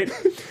points, right?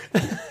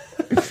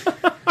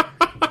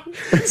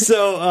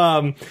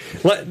 So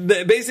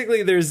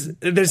basically, there's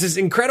this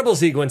incredible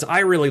sequence I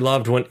really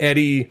loved when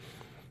Eddie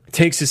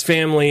takes his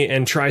family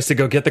and tries to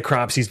go get the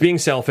crops. He's being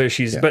selfish.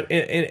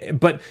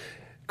 But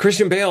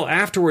Christian Bale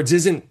afterwards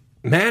isn't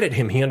mad at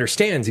him. He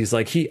understands. He's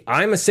like,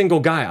 I'm a single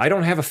guy. I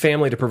don't have a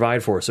family to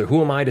provide for. So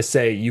who am I to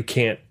say you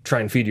can't try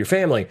and feed your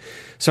family?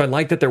 So I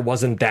like that there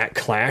wasn't that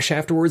clash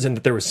afterwards, and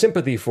that there was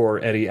sympathy for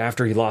Eddie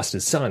after he lost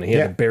his son. He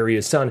had to bury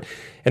his son.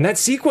 And that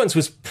sequence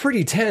was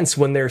pretty tense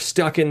when they're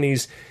stuck in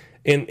these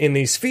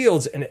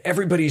fields, and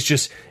everybody's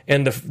just,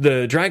 and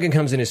the dragon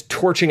comes and is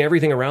torching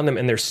everything around them,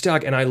 and they're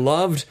stuck. And I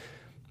loved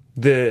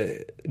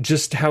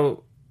just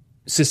how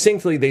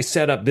succinctly they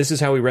set up, this is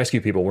how we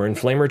rescue people. We're in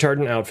flame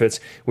retardant outfits.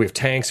 We have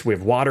tanks. We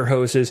have water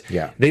hoses.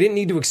 Yeah. They didn't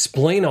need to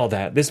explain all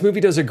that. This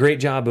movie does a great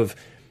job of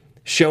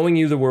showing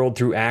you the world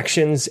through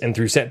actions and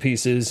through set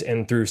pieces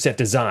and through set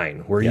design,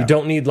 where you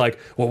don't need like,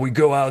 well, we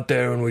go out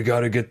there and we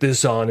got to get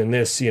this on and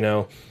this,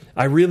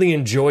 I really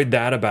enjoyed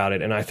that about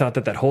it. And I thought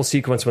that whole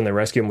sequence when they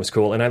rescue him was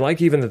cool. And I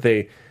like even that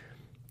they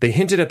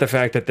hinted at the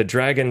fact that the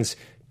dragons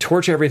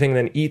torch everything,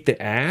 then eat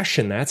the ash,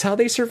 and that's how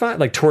they survive.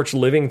 Like torch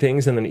living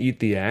things and then eat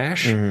the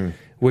ash,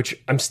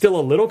 which I'm still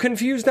a little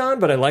confused on,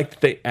 but I like that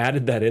they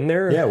added that in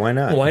there. Yeah, why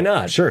not? Why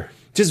not? Sure.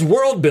 Just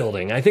world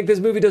building. I think this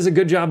movie does a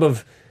good job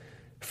of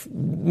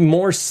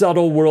more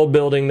subtle world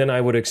building than I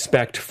would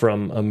expect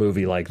from a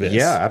movie like this.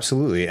 Yeah,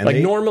 absolutely. And like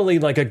normally,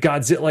 like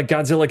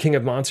Godzilla King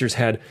of Monsters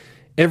had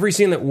every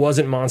scene that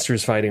wasn't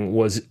monsters fighting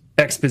was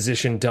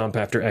exposition dump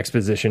after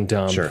exposition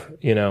dump. Sure.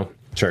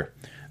 Sure.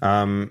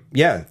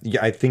 Yeah,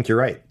 I think you're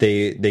right.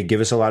 They give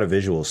us a lot of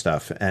visual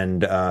stuff,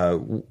 and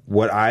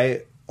what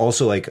I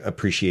also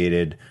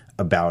appreciated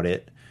about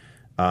it,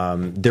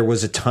 there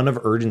was a ton of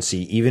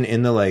urgency, even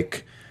in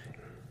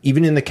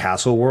the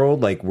castle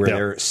world, where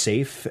they're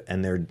safe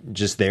and they're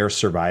just there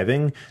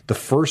surviving. The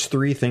first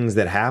three things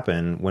that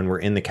happen when we're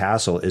in the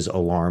castle is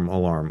alarm,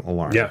 alarm,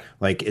 alarm. Yeah,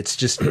 it's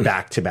just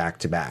back to back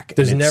to back.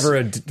 There's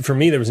never for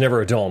me. There was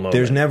never a dull moment.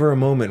 There's never a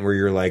moment where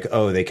you're like,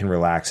 oh, they can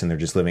relax and they're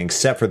just living,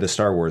 except for the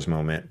Star Wars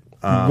moment,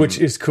 which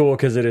is cool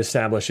because it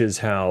establishes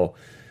how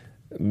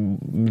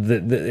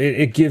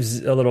it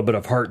gives a little bit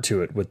of heart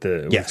to it with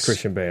with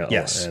Christian Bale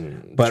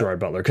and Gerard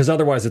Butler, because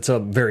otherwise it's a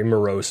very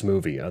morose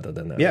movie. Other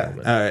than that,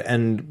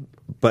 moment.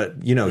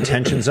 But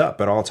tension's up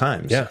at all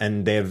times. Yeah,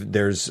 and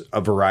there's a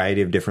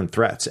variety of different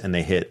threats, and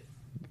they hit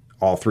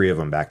all three of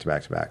them back to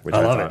back to back, which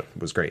I thought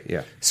was great.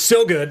 Yeah,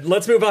 so good.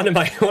 Let's move on to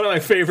one of my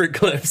favorite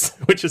clips,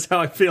 which is how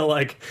I feel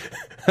like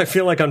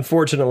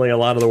unfortunately a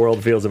lot of the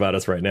world feels about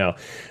us right now.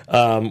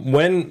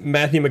 When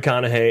Matthew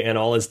McConaughey and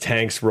all his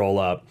tanks roll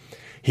up,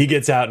 he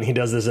gets out and he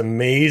does this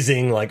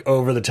amazing,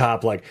 over the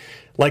top, like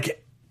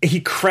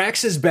he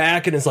cracks his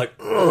back and is like,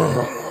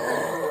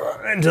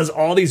 and does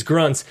all these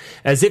grunts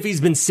as if he's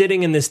been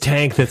sitting in this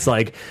tank that's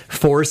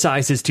 4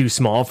 sizes too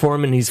small for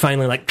him, and he's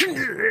finally like,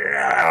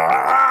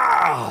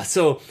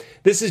 So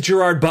this is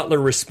Gerard Butler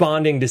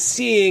responding to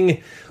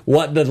seeing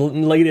what the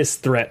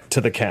latest threat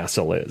to the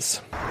castle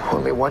is.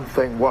 Only one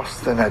thing worse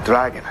than a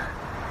dragon.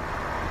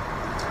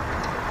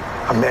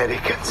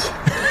 Americans.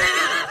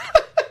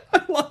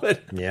 I love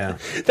it. Yeah.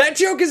 That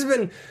joke has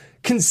been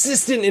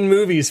consistent in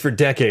movies for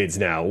decades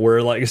now,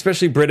 where like,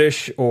 especially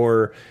British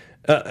or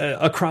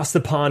across the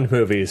pond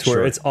movies,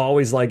 where it's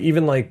always like,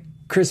 even like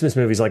Christmas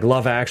movies like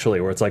Love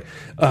Actually, where it's like,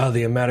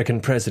 the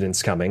American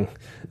president's coming.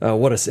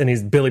 And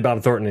he's Billy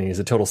Bob Thornton, and he's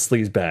a total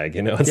sleazebag.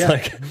 You know, it's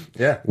like,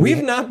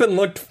 we've not been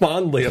looked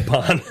fondly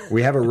upon.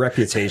 We have a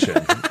reputation.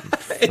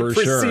 It For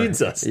precedes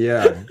sure. us.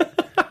 Yeah.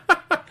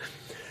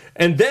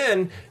 And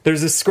then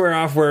there's this square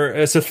off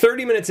where, so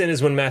 30 minutes in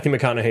is when Matthew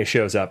McConaughey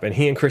shows up, and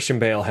he and Christian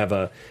Bale have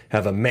a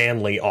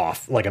manly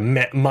off, like a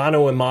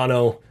mano a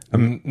mano.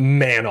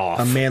 Man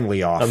off. A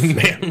manly off. A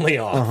manly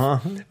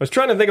off. I was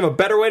trying to think of a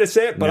better way to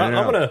say it, but I'm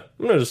gonna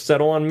just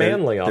settle on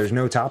manly off. There's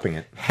no topping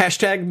it.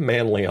 Hashtag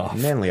manly off.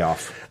 Manly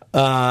off.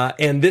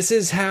 And this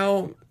is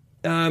how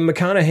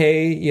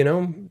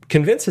McConaughey,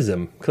 convinces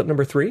him. Clip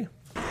number 3.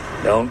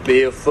 Don't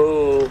be a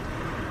fool.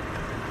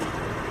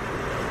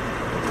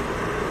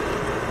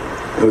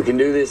 We can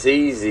do this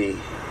easy,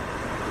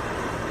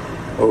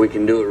 or we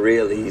can do it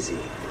real easy.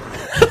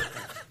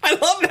 I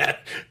love that,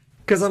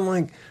 because I'm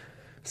like,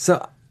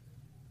 so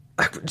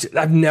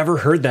I've never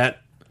heard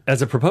that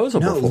as a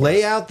proposal before.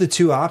 Lay out the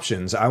two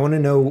options. I want to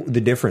know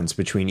the difference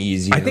between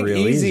easy and real easy.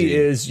 I think easy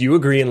is you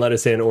agree and let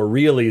us in, or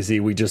real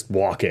easy, we just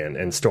walk in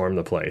and storm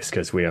the place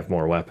because we have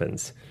more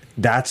weapons.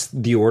 That's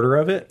the order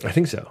of it? I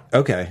think so.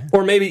 Okay.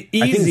 Or maybe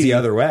easy. I think it's the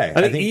other way.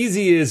 I think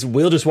easy is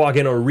we'll just walk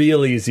in, or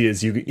real easy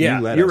is you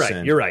let us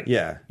in. You're right.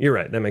 Yeah. You're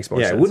right. That makes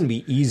more sense. Yeah, it wouldn't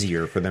be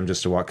easier for them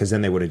just to walk, because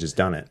then they would have just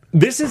done it.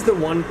 This is the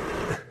one...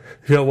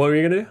 what were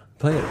you going to do?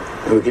 Play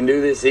it. We can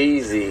do this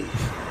easy,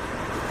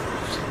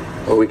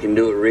 or we can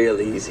do it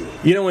real easy.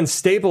 When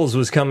Staples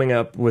was coming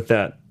up with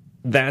that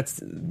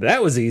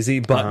was easy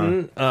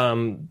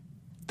button,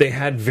 they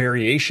had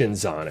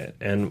variations on it.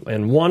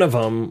 And one of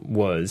them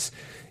was...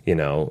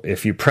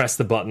 if you press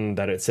the button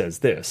that it says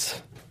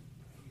this,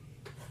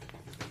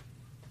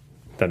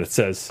 that it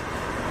says,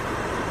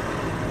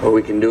 or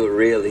we can do it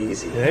real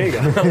easy. There you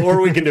go.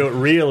 Or we can do it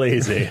real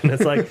easy. And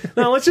it's like,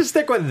 no, let's just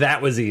stick with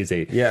that was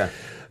easy. Yeah.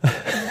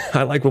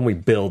 I like when we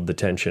build the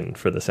tension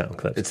for the sound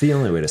clips. It's the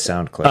only way to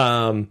sound clip.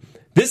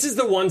 This is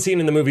the one scene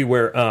in the movie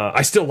where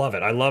I still love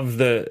it. I love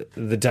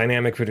the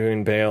dynamic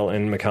between Bale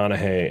and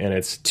McConaughey, and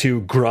it's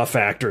two gruff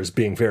actors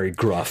being very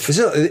gruff.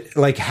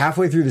 Like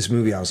halfway through this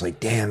movie, I was like,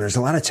 "Damn, there's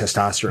a lot of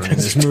testosterone in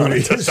this movie."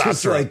 It's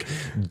just like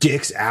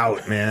dicks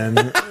out, man.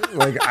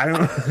 Like I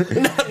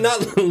don't,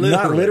 not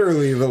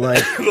literally, but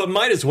like, but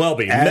might as well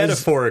be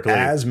metaphorically,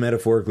 as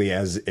metaphorically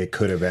as it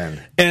could have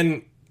been.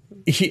 And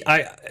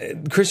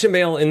Christian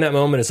Bale in that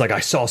moment is like,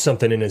 I saw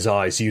something in his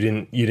eyes. You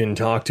didn't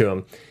talk to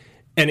him.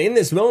 And in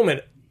this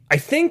moment, I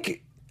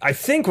think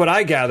what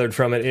I gathered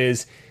from it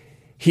is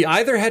he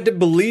either had to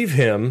believe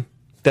him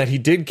that he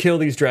did kill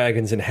these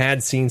dragons and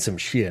had seen some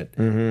shit,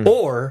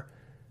 or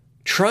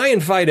try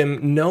and fight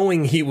him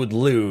knowing he would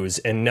lose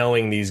and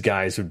knowing these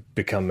guys would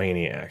become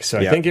maniacs. So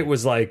I think it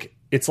was like,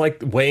 it's like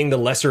weighing the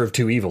lesser of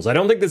two evils. I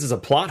don't think this is a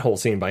plot hole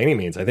scene by any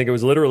means. I think it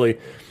was literally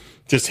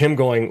just him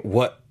going,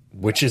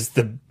 which is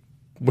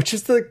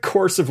the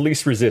course of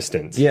least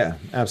resistance? Yeah,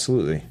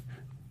 absolutely.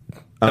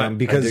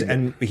 Because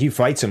he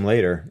fights him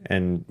later,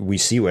 and we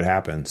see what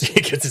happens.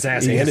 He gets his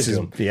ass handed to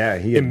him. Yeah,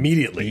 he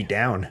immediately beat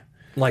down.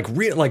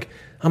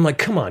 I'm like,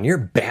 come on, you're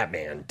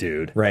Batman,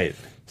 dude. Right.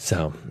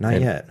 So not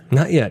yet.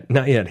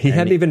 He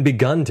hadn't even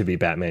begun to be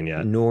Batman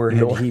yet. Nor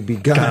had he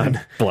begun.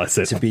 God bless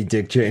it. To be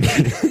Dick Cheney.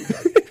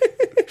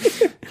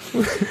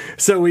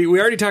 So we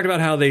already talked about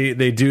how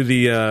they do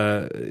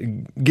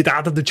the get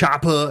out of the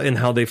chopper and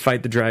how they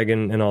fight the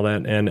dragon and all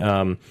that,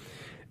 and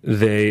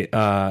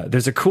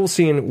there's a cool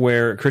scene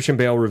where Christian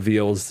Bale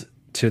reveals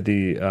to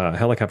the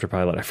helicopter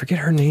pilot, I forget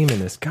her name in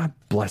this, God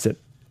bless it.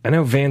 I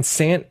know Van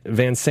Sant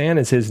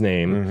is his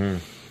name,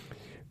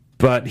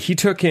 but he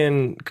took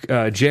in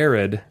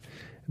Jared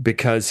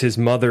because his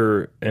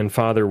mother and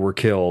father were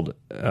killed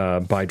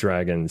by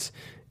dragons.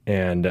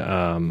 And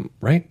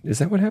right, is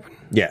that what happened?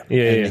 Yeah.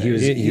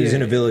 He was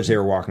in a village they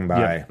were walking by.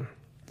 Yeah.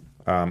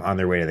 On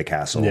their way to the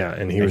castle. Yeah,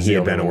 and he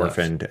had been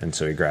orphaned, and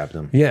so he grabbed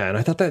them. Yeah, and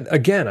I thought that,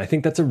 again, I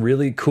think that's a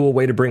really cool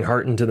way to bring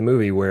heart into the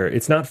movie, where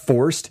it's not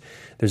forced.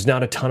 There's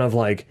not a ton of,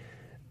 like,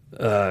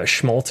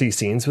 schmaltzy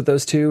scenes with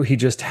those two. He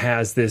just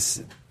has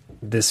this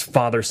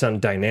father-son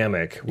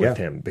dynamic with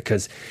him,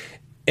 because...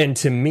 And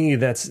to me,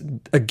 that's,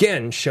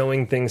 again,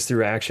 showing things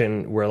through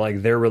action where,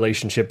 like, their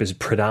relationship is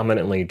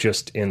predominantly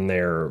just in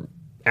their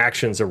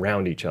actions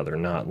around each other,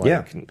 not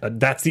like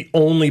that's the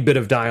only bit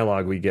of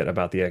dialogue we get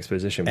about the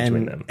exposition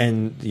between them.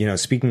 And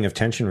speaking of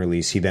tension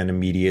release, he then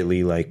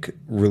immediately like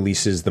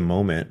releases the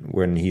moment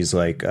when he's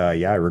like,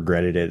 I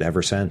regretted it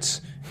ever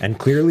since. And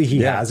clearly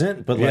he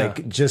hasn't, but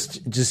like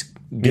just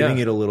giving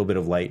it a little bit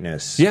of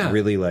lightness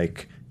really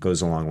like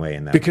goes a long way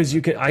in that. Because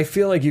I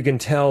feel like you can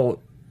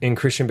tell in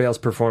Christian Bale's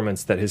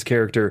performance that his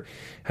character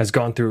has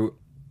gone through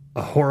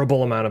a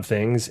horrible amount of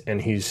things,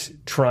 and he's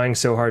trying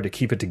so hard to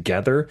keep it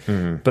together,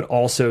 but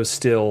also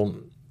still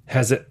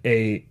has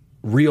a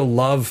real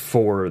love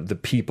for the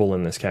people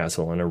in this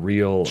castle and a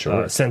real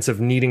sense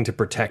of needing to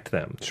protect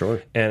them.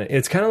 Sure. And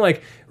it's kind of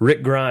like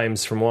Rick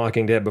Grimes from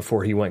Walking Dead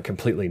before he went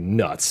completely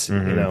nuts, you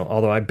know,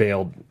 although I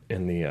bailed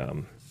in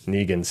the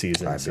Negan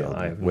season. I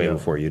bailed way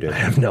before you did. I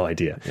have no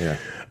idea. Yeah.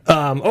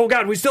 Oh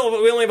God, we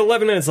only have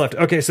 11 minutes left.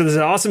 Okay, so there's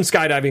an awesome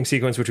skydiving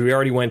sequence, which we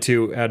already went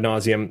to ad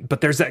nauseum,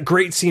 but there's that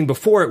great scene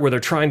before it where they're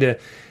trying to,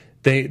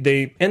 they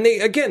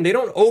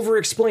don't over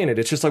explain it.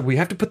 It's just like, we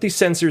have to put these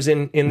sensors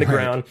in the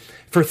ground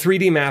for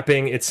 3D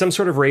mapping. It's some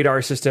sort of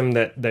radar system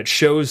that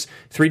shows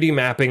 3D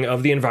mapping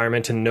of the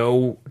environment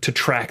to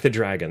track the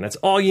dragon. That's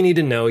all you need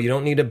to know. You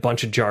don't need a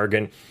bunch of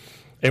jargon.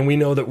 And we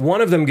know that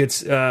one of them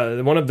gets,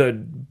 one of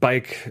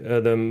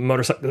the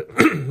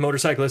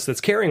motorcyclist that's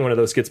carrying one of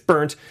those gets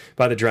burnt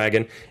by the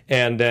dragon.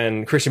 And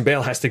then Christian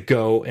Bale has to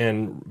go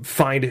and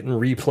find it and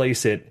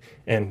replace it.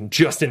 And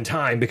just in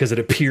time, because it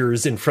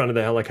appears in front of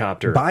the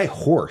helicopter. By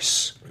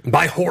horse.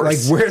 Like,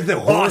 where'd the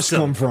horse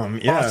come from?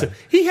 Yeah. Awesome.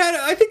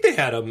 I think they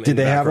had him. Did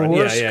they have a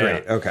horse? Yeah.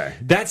 Great. Okay.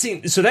 That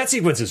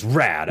sequence is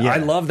rad. Yeah. I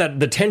love that.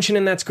 The tension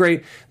in that's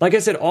great. Like I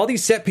said, all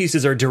these set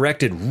pieces are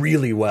directed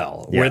really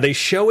well, where they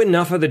show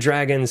enough of the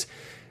dragons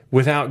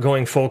without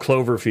going full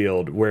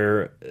Cloverfield,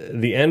 where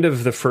the end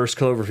of the first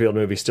Cloverfield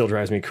movie still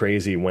drives me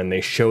crazy when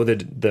they show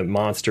the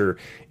monster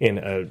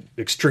in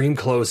extreme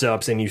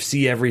close-ups and you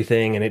see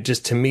everything, and it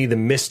just, to me, the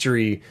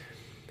mystery...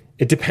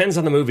 It depends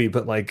on the movie,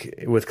 but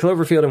like with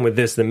Cloverfield and with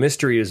this, the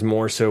mystery is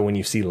more so when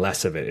you see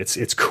less of it.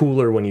 It's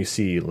cooler when you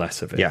see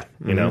less of it. Yeah,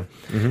 you know.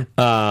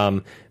 Mm-hmm.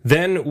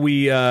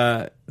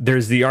 Then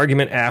there's the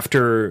argument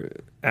after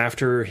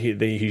Van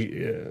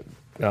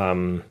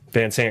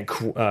Sant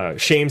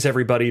shames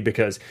everybody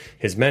because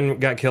his men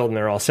got killed and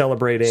they're all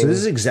celebrating. So this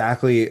is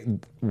exactly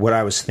what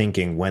I was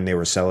thinking when they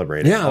were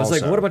celebrating. Yeah, I was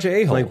like, what a bunch of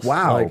a-holes. Like,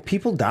 wow,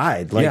 people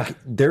died. Like,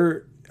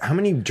 they're... How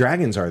many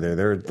dragons are there?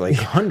 There are like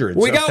hundreds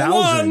of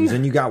thousands,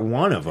 and you got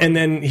one of them. And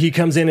then he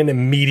comes in and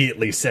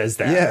immediately says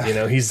that. Yeah. You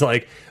know, he's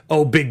like,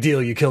 oh, big deal,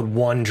 you killed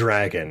one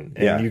dragon.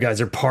 And you guys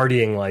are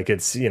partying like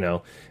it's, you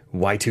know,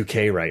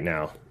 Y2K right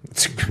now.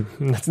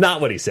 That's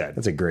not what he said.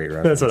 That's a great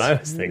reference. That's what I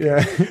was thinking.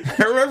 Yeah.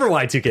 I remember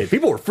Y2K.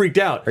 People were freaked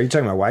out. Are you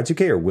talking about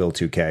Y2K or Will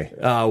 2K?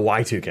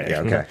 Y2K. Yeah,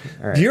 okay.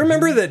 All right. Do you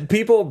remember that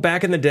people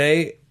back in the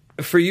day...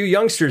 For you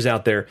youngsters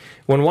out there,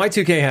 when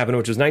Y2K happened,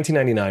 which was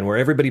 1999, where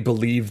everybody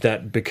believed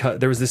that because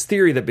there was this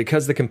theory that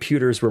because the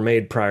computers were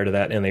made prior to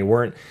that and they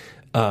weren't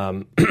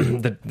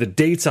the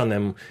dates on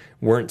them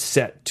weren't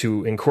set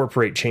to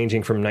incorporate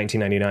changing from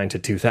 1999 to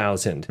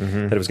 2000,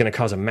 that it was going to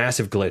cause a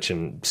massive glitch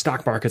and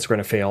stock markets were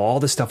going to fail. All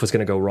this stuff was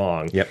going to go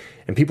wrong. Yep.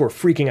 And people were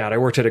freaking out. I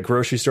worked at a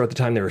grocery store at the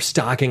time. They were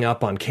stocking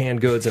up on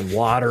canned goods and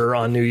water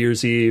on New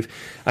Year's Eve.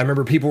 I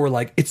remember people were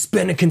like, it's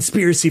been a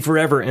conspiracy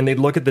forever. And they'd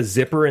look at the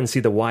zipper and see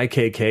the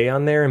YKK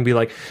on there and be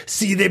like,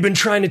 see, they've been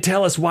trying to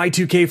tell us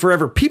Y2K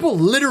forever. People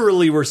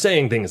literally were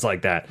saying things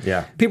like that.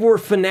 Yeah. People were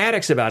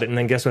fanatics about it. And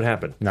then guess what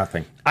happened?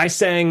 Nothing. I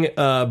sang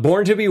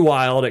Born to Be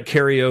Wild at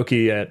karaoke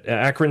at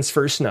Akron's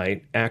First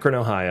Night, Akron,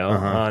 Ohio,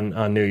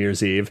 on New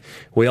Year's Eve.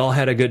 We all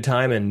had a good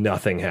time and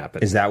nothing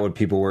happened. Is that what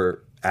people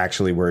were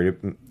actually worried?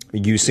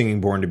 You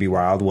singing Born to Be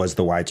Wild was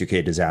the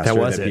Y2K disaster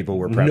that people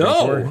were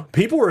prepping for? No,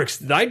 people were...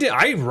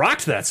 I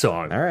rocked that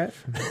song. All right.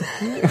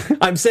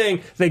 I'm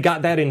saying they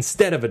got that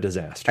instead of a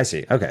disaster. I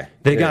see. Okay.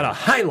 They got a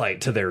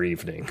highlight to their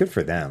evening. Good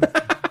for them.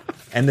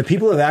 And the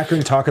people of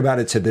Akron talk about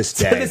it to this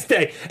day. To this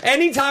day.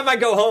 Anytime I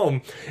go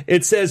home,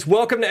 it says,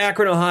 welcome to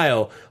Akron,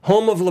 Ohio,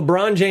 home of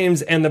LeBron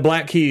James and the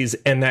Black Keys,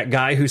 and that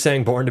guy who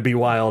sang Born to Be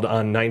Wild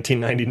on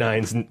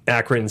 1999's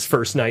Akron's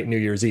First Night, New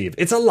Year's Eve.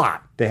 It's a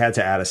lot. They had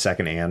to add a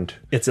second and.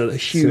 It's a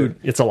huge,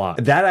 it's a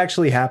lot. That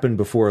actually happened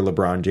before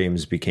LeBron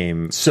James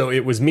became so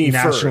it was me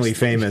nationally first.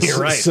 Famous. You're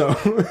right. So.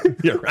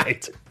 You're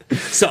right.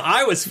 So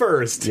I was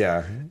first.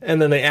 Yeah.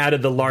 And then they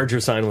added the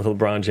larger sign with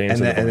LeBron James.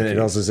 And then it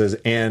also says,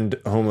 and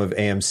home of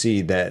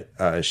AMC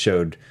that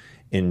showed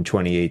in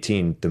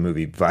 2018 the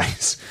movie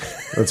Vice.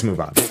 Let's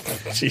move on.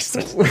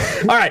 Jesus.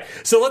 All right.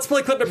 So let's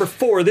play clip number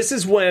 4. This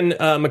is when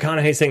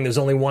McConaughey's saying there's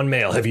only one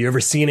male. Have you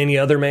ever seen any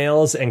other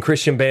males? And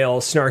Christian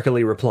Bale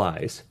snarkily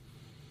replies.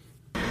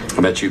 How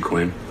about you,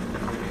 Quinn?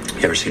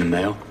 You ever seen a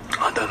male?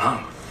 I don't know.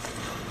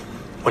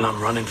 When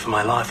I'm running for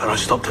my life and I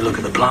stop to look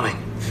at the plumbing.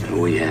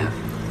 Oh, yeah.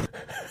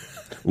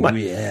 Ooh,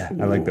 yeah.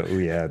 I like the ooh,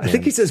 yeah. I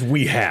think he says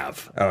we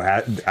have. Oh,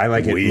 I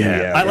like it. We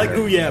have. I like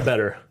ooh, yeah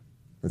better.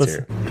 Let's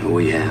hear it. Oh,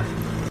 yeah.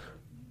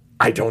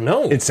 I don't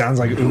know. It sounds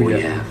like ooh,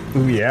 yeah.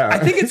 Ooh, yeah. I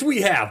think it's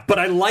we have, but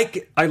I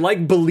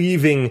like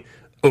believing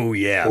oh,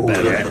 yeah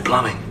better. To look at the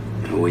plumbing.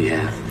 Oh,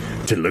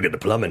 yeah. To look at the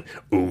plumbing.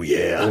 Oh,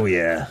 yeah. Oh,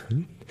 yeah.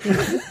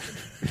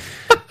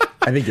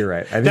 I think you're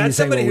right. I think that's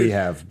somebody we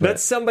have. But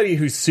that's somebody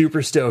who's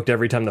super stoked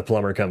every time the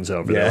plumber comes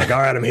over. They're like, all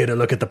right, I'm here to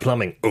look at the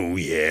plumbing. Oh,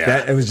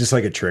 yeah. It was just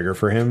like a trigger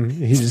for him.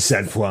 He just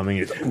said plumbing.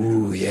 He's like,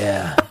 ooh,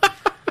 yeah.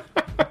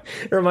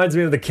 It reminds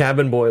me of the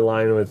Cabin Boy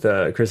line with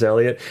Chris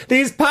Elliott.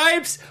 These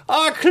pipes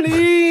are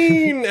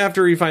clean!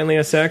 After he finally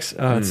has sex.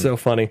 Oh, it's so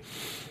funny.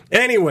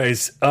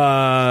 Anyways,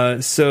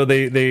 so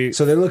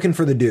they're looking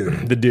for the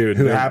dude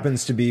who Yeah.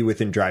 happens to be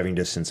within driving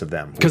distance of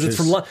them. because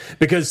it's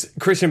because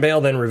Christian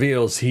Bale then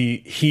reveals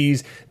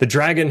he's the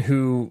dragon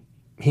who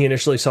he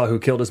initially saw who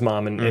killed his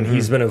mom, and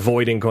he's been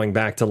avoiding going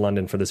back to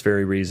London for this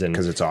very reason.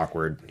 Because it's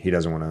awkward. He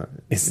doesn't want to.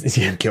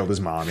 Yeah. He killed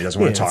his mom. He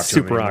doesn't want to talk it's to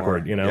him super anymore.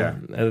 awkward, you know.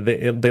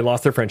 Yeah. They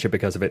lost their friendship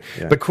because of it.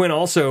 Yeah. But Quinn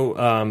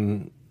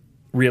also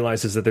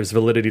realizes that there's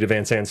validity to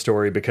Van Sant's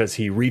story because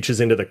he reaches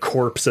into the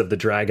corpse of the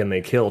dragon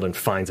they killed and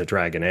finds a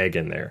dragon egg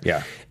in there.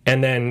 Yeah.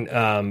 And then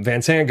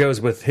Van Sant goes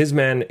with his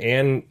men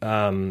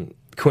and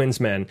Quinn's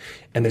men,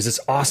 and there's this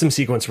awesome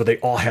sequence where they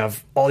all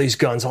have all these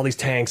guns, all these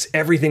tanks,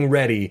 everything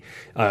ready,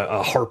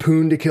 a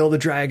harpoon to kill the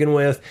dragon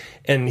with,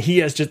 and he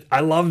has just, I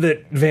love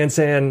that Van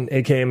Sant,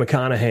 aka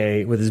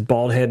McConaughey, with his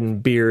bald head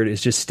and beard,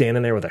 is just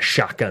standing there with a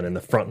shotgun in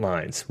the front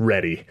lines,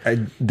 ready.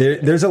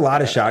 There's a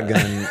lot of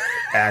shotgun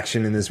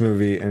action in this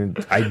movie,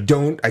 and I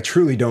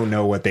truly don't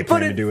know what they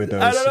plan to do with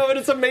those. I don't know, but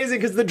it's amazing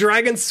because the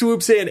dragon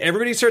swoops in,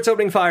 everybody starts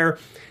opening fire,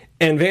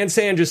 and Van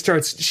Sant just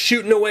starts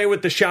shooting away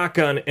with the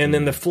shotgun, and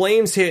then the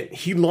flames hit.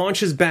 He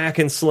launches back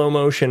in slow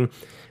motion,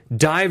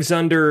 dives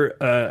under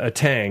a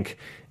tank,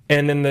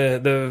 and then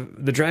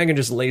the dragon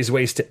just lays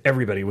waste to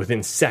everybody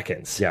within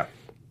seconds. Yeah.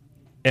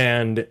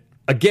 And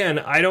again,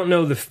 I don't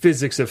know the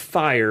physics of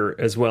fire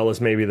as well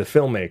as maybe the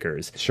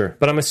filmmakers. Sure.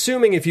 But I'm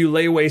assuming if you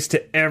lay waste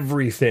to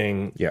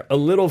everything, a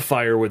little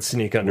fire would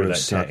sneak under that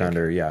Snuck tank.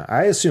 under, yeah.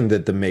 I assume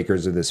that the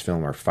makers of this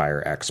film are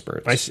fire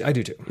experts. I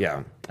do too.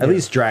 Yeah. At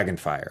least dragon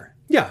fire.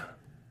 Yeah.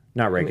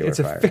 Not regular It's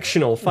fire. a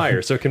fictional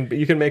fire, so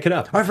you can make it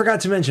up. Oh, I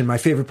forgot to mention my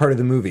favorite part of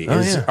the movie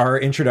is our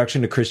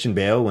introduction to Christian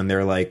Bale when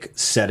they're like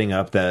setting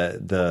up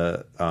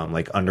the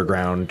like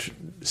underground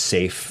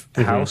safe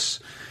house,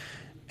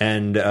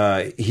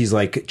 and he's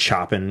like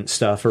chopping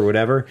stuff or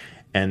whatever,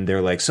 and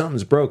they're like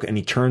something's broke, and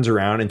he turns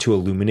around and to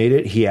illuminate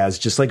it, he has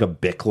just like a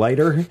Bic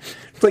lighter.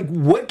 It's like,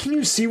 what can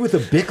you see with a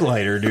Bic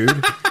lighter,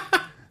 dude?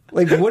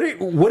 Like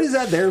what is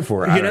that there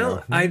for? I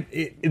don't know.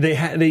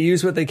 They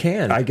use what they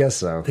can. I guess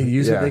so. They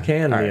use what they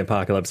can in All the right.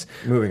 apocalypse.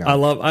 Moving on.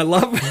 I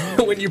love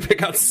when you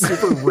pick out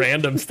super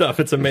random stuff.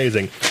 It's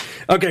amazing.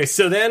 Okay,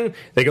 so then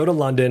they go to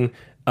London.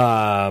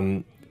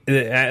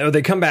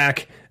 They come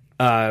back.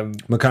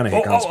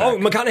 McConaughey comes back.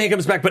 McConaughey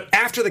comes back, but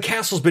after the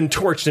castle's been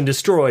torched and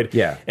destroyed.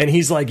 Yeah. And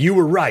he's like, "You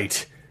were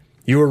right.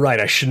 You were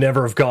right. I should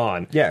never have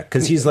gone." Yeah,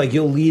 because he's like,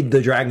 you'll lead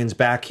the dragons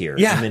back here.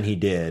 Yeah. And then he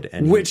did.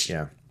 And Which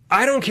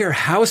I don't care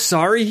how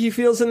sorry he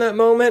feels in that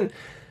moment.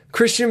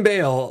 Christian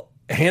Bale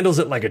handles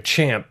it like a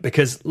champ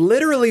because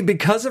literally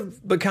because of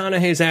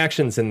McConaughey's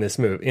actions in this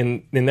move,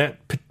 in that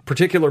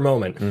particular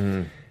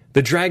moment,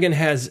 the dragon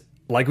has,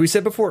 like we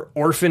said before,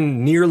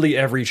 orphaned nearly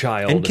every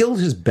child. And killed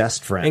his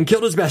best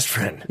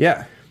friend.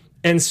 Yeah.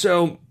 And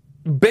so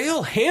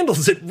Bale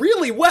handles it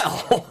really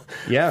well.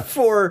 Yeah.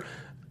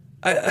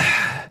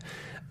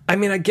 I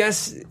mean, I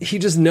guess he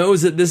just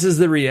knows that this is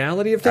the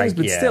reality of things,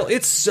 but still,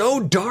 it's so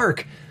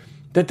dark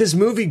that this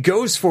movie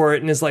goes for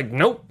it and is like,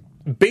 nope.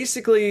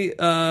 Basically,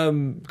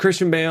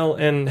 Christian Bale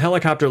and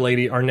Helicopter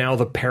Lady are now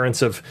the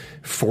parents of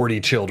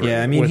 40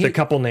 children with a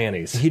couple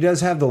nannies. He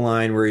does have the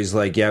line where he's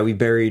like, yeah, we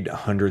buried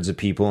hundreds of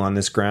people on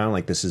this ground.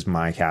 Like, this is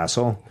my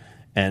castle.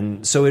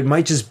 And so it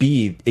might just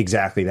be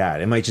exactly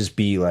that. It might just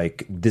be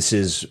like, this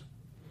is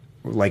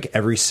like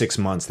every 6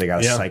 months they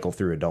got to cycle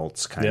through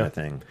adults kind of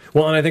thing.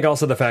 Well, and I think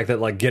also the fact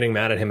that like getting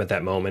mad at him at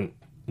that moment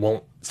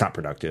it's not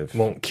productive.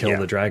 Won't kill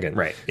the dragon.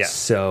 Right. Yeah.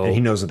 So and he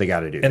knows what they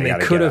got to do. And they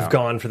could have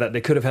gone for that.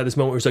 They could have had this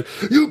moment where it's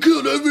like, you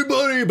killed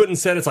everybody, but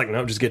instead it's like,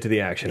 no, just get to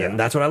the action. And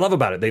that's what I love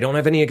about it. They don't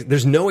have any.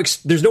 There's no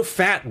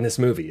fat in this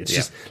movie. It's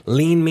just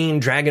lean, mean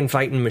dragon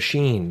fighting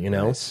machine. You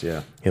know. Nice,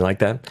 yeah. You like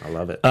that? I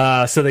love it.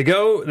 So they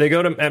go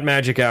to at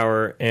Magic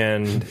Hour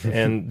and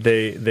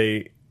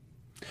they.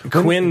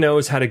 Quinn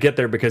knows how to get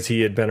there because he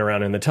had been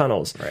around in the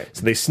tunnels. Right.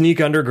 So they sneak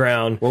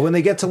underground. Well, when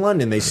they get to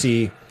London, they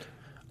see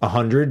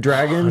 100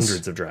 dragons.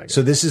 Hundreds of dragons.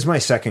 So this is my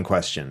second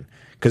question.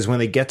 Because when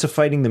they get to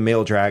fighting the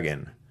male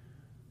dragon,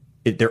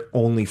 they're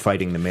only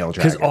fighting the male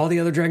dragon. Because all the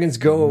other dragons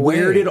go away.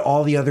 Where did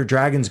all the other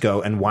dragons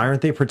go? And why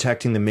aren't they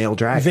protecting the male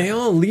dragon? They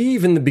all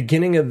leave in the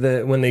beginning of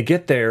when they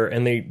get there,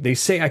 and they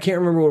say, I can't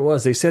remember what it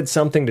was. They said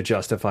something to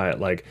justify it,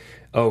 like,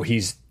 oh,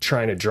 he's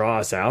trying to draw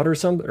us out or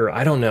something, or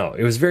I don't know.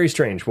 It was very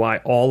strange why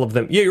all of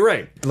them. Yeah, you're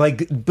right.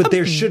 Like, but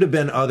there should have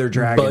been other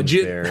dragons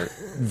budget. there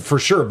for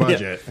sure.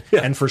 Budget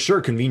and for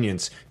sure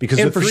convenience because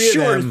And the for three of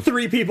sure, them,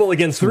 3 people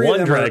against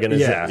one dragon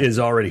is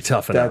already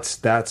tough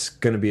enough. That's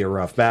going to be a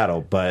rough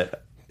battle,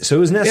 but. So it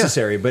was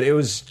necessary, but it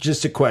was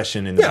just a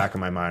question in the back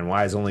of my mind.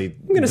 Why is only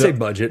I'm going to say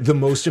budget the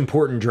most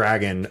important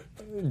dragon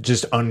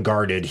just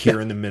unguarded here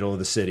in the middle of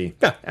the city?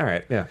 Yeah. All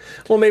right. Yeah.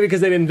 Well, maybe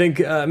because they didn't think.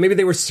 Maybe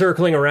they were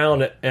circling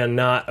around and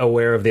not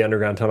aware of the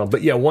underground tunnel.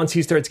 But yeah, once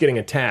he starts getting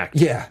attacked,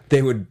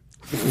 he would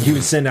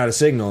send out a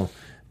signal.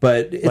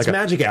 But it's like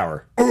magic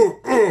hour,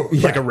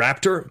 like a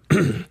raptor.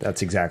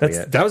 That's exactly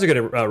it. That was a good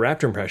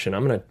raptor impression.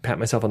 I'm going to pat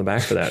myself on the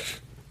back for that.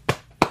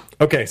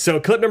 Okay, so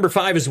clip number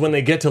 5 is when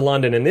they get to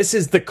London, and this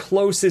is the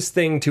closest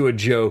thing to a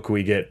joke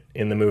we get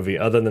in the movie,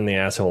 other than the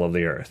asshole of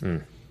the earth.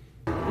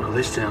 Well,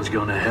 this town's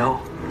going to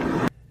hell.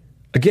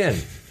 Again,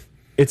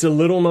 it's a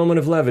little moment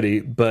of levity,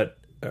 but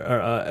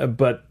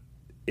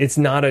it's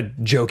not a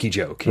jokey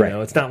joke. You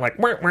know, it's not like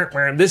wah, wah,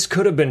 wah. This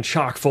could have been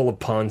chock full of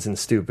puns and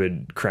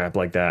stupid crap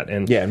like that.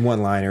 And and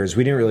one-liners.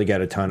 We didn't really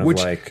get a ton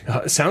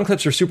of sound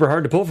clips are super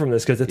hard to pull from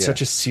this because it's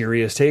such a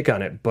serious take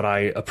on it. But I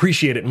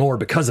appreciate it more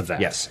because of that.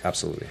 Yes,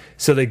 absolutely.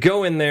 So they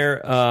go in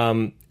there,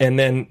 and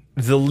then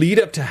the lead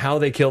up to how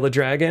they kill the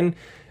dragon,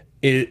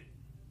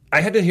 I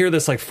had to hear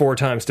this like 4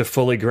 times to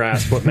fully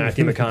grasp what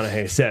Matthew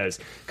McConaughey says,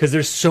 because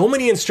there's so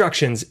many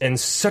instructions and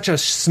such a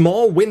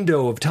small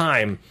window of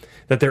time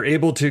that they're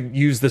able to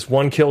use this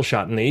one kill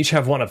shot, and they each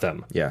have one of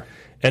them. Yeah.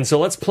 And so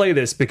let's play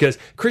this, because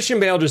Christian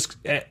Bale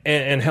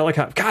and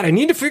helicopter. God, I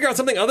need to figure out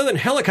something other than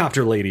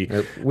helicopter lady.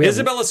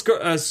 Isabella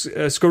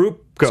Scorupco.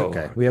 It's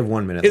okay. We have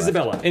 1 minute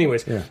Isabella. left.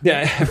 Anyways,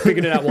 I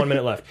figured it out. 1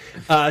 minute left.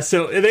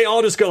 So they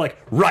all just go like,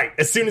 right,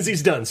 as soon as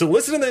he's done. So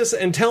listen to this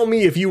and tell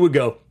me if you would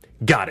go,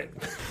 got it.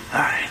 All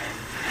right.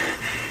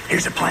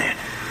 Here's the plan.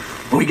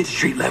 When we get to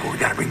street level, we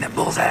gotta bring that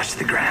bull's ass to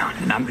the ground,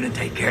 and I'm gonna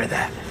take care of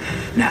that.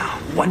 Now,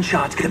 one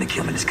shot's gonna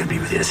kill him, and it's gonna be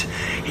with this.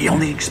 He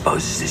only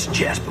exposes his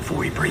chest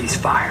before he breathes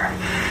fire.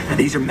 Now,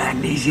 these are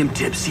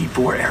magnesium-tipped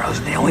C4 arrows,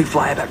 and they only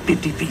fly about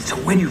 50 feet, so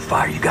when you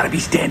fire, you gotta be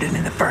standing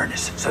in the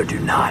furnace. So do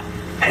not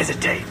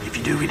hesitate. If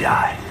you do, we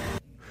die.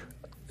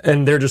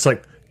 And they're just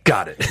like,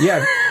 got it.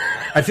 Yeah.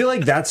 I feel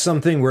like that's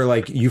something where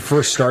like you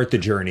first start the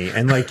journey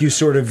and like you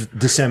sort of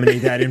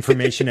disseminate that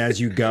information as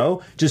you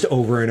go, just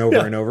over and over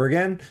and over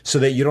again, so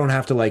that you don't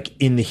have to like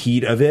in the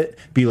heat of it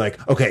be like,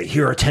 okay,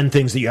 here are 10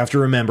 things that you have to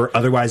remember,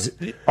 otherwise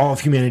all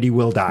of humanity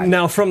will die.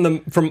 Now from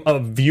a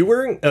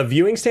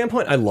viewing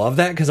standpoint, I love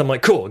that, because I'm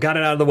like, cool, got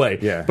it out of the way.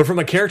 Yeah. But from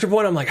a character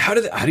point, I'm like, how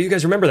do you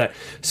guys remember that?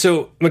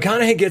 So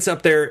McConaughey gets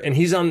up there and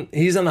he's on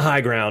the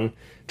high ground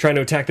trying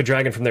to attack the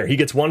dragon from there. He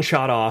gets one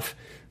shot off.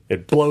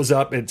 It blows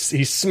up.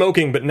 He's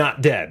smoking, but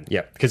not dead.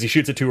 Yeah, because he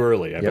shoots it too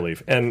early, I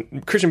believe.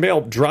 And Christian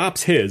Bale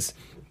drops his.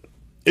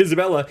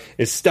 Isabella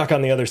is stuck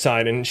on the other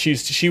side, and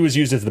she was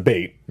used as the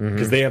bait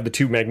because they have the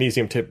 2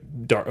 magnesium tip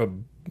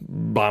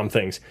bomb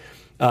things.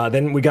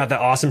 Then we got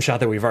that awesome shot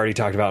that we've already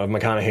talked about of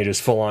McConaughey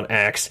just full on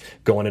axe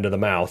going into the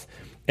mouth,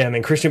 and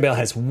then Christian Bale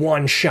has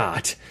one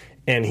shot.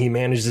 And he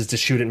manages to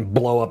shoot it and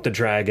blow up the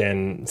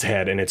dragon's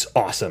head, and it's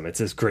awesome. It's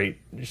this great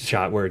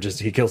shot where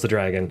he kills the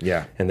dragon,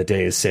 and the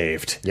day is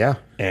saved. Yeah.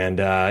 And,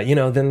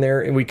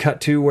 then we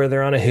cut to where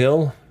they're on a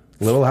hill.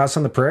 Little House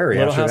on the Prairie.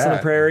 Little House on the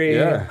Prairie,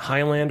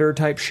 Highlander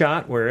type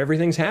shot where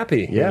everything's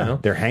happy. Yeah, you know?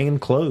 They're hanging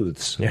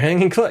clothes. They're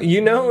hanging clothes. You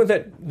know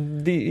that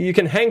you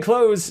can hang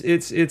clothes.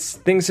 It's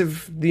things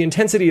the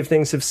intensity of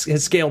things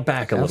has scaled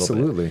back a little bit.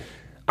 Absolutely.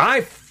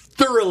 I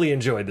thoroughly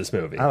enjoyed this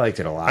movie. I liked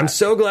it a lot. I'm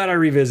so glad I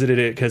revisited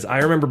it, because I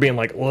remember being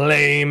like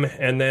lame,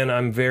 and then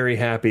I'm very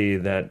happy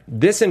that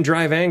this and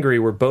Drive Angry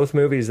were both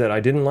movies that I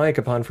didn't like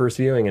upon first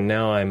viewing, and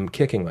now I'm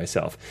kicking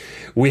myself.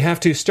 We have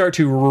to start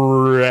to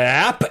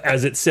wrap,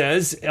 as it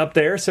says up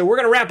there, so we're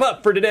going to wrap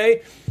up for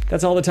today.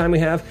 That's all the time we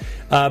have.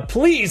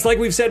 Please, like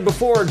we've said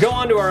before, go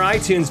onto our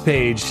iTunes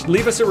page.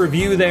 Leave us a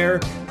review there.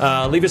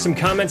 Leave us some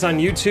comments on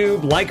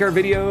YouTube. Like our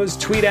videos.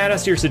 Tweet at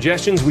us your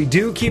suggestions. We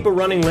do keep a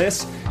running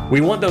list.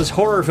 We want those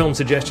horror film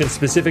suggestions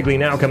specifically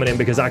now coming in,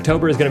 because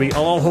October is going to be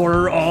all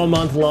horror all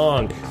month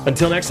long.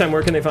 Until next time,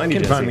 where can they find you,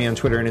 You can Jesse? find me on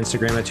Twitter and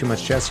Instagram at Too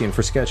Much Jesse, and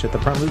for Sketch at The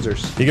Prom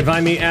Losers. You can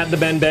find me at The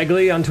Ben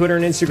Begley on Twitter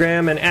and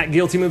Instagram, and at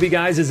Guilty Movie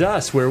Guys is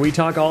us, where we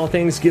talk all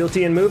things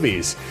guilty in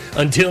movies.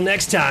 Until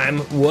next time,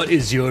 what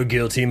is your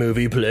guilty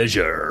movie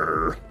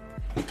pleasure?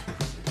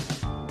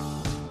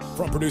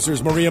 From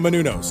producers Maria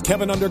Menounos,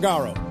 Kevin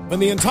Undergaro, and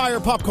the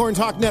entire Popcorn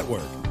Talk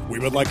Network, we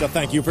would like to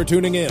thank you for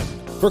tuning in.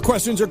 For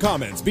questions or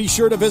comments, be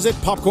sure to visit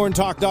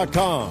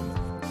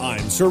popcorntalk.com.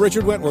 I'm Sir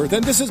Richard Wentworth,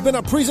 and this has been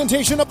a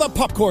presentation of the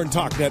Popcorn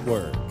Talk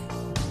Network.